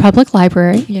Decatur Public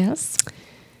Library. Yes.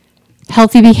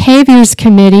 Healthy Behaviors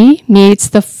Committee meets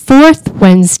the fourth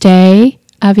Wednesday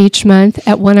of each month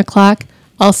at 1:00,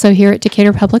 also here at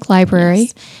Decatur Public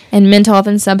Library. And mental health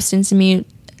and substance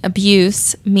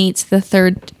abuse meets the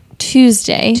third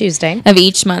Tuesday of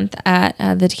each month at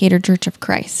the Decatur Church of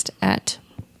Christ at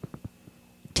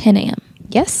 10 a.m.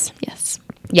 Yes. Yes.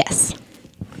 Yes.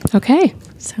 Okay.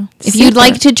 So if you'd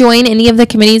like to join any of the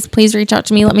committees, please reach out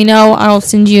to me. Let me know. I'll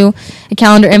send you a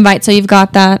calendar invite so you've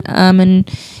got that.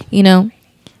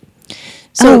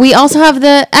 So we also have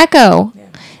the ECHO,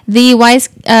 the Wise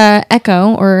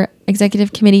ECHO, or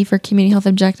Executive Committee for Community Health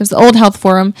Objectives. The Old Health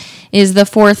Forum is the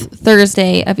fourth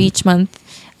Thursday of each month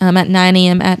at 9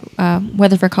 a.m. at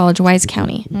Weatherford College, Wise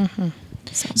County.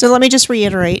 So let me just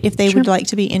reiterate, if they would like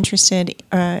to be interested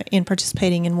in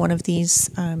participating in one of these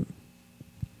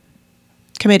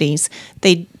committees,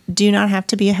 they do not have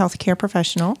to be a healthcare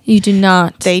professional. You do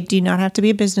not. They do not have to be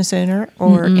a business owner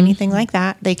or anything like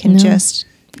that. They can just...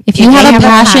 If you they have a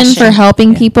passion for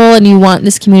helping people and you want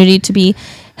this community to be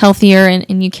healthier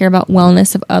and you care about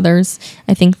wellness of others,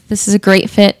 I think this is a great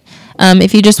fit.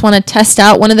 If you just want to test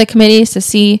out one of the committees to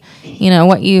see,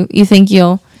 what you think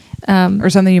you'll or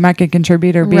something you might could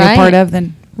contribute or be a Right. part of,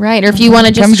 then right. Or if you want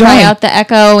to Come just try join. out the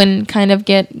Echo and kind of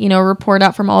get a report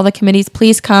out from all the committees,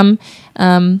 please come.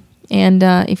 And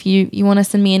if you want to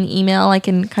send me an email, I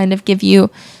can kind of give you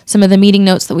some of the meeting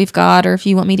notes that we've got, or if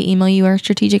you want me to email you our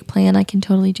strategic plan, I can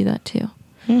totally do that too.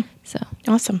 So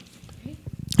Awesome.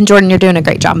 And Jordan, you're doing a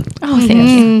great job. oh, thank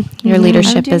you. Your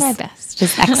leadership doing is my best.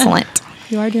 is excellent.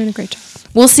 You are doing a great job.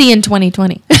 We'll see you in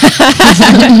 2020.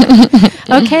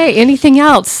 Okay. Anything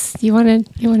else you want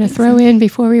to throw in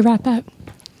before we wrap up?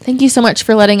 Thank you so much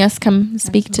for letting us come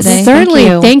speak today. Certainly.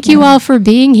 you. Thank you all for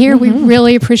being here. We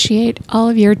really appreciate all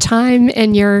of your time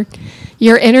and your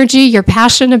energy, your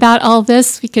passion about all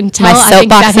this. We can tell. I think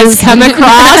that has soapboxes. come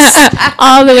across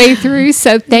all the way through.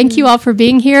 So thank you all for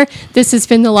being here. This has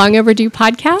been the Long Overdue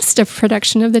Podcast, a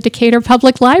production of the Decatur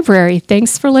Public Library.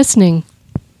 Thanks for listening.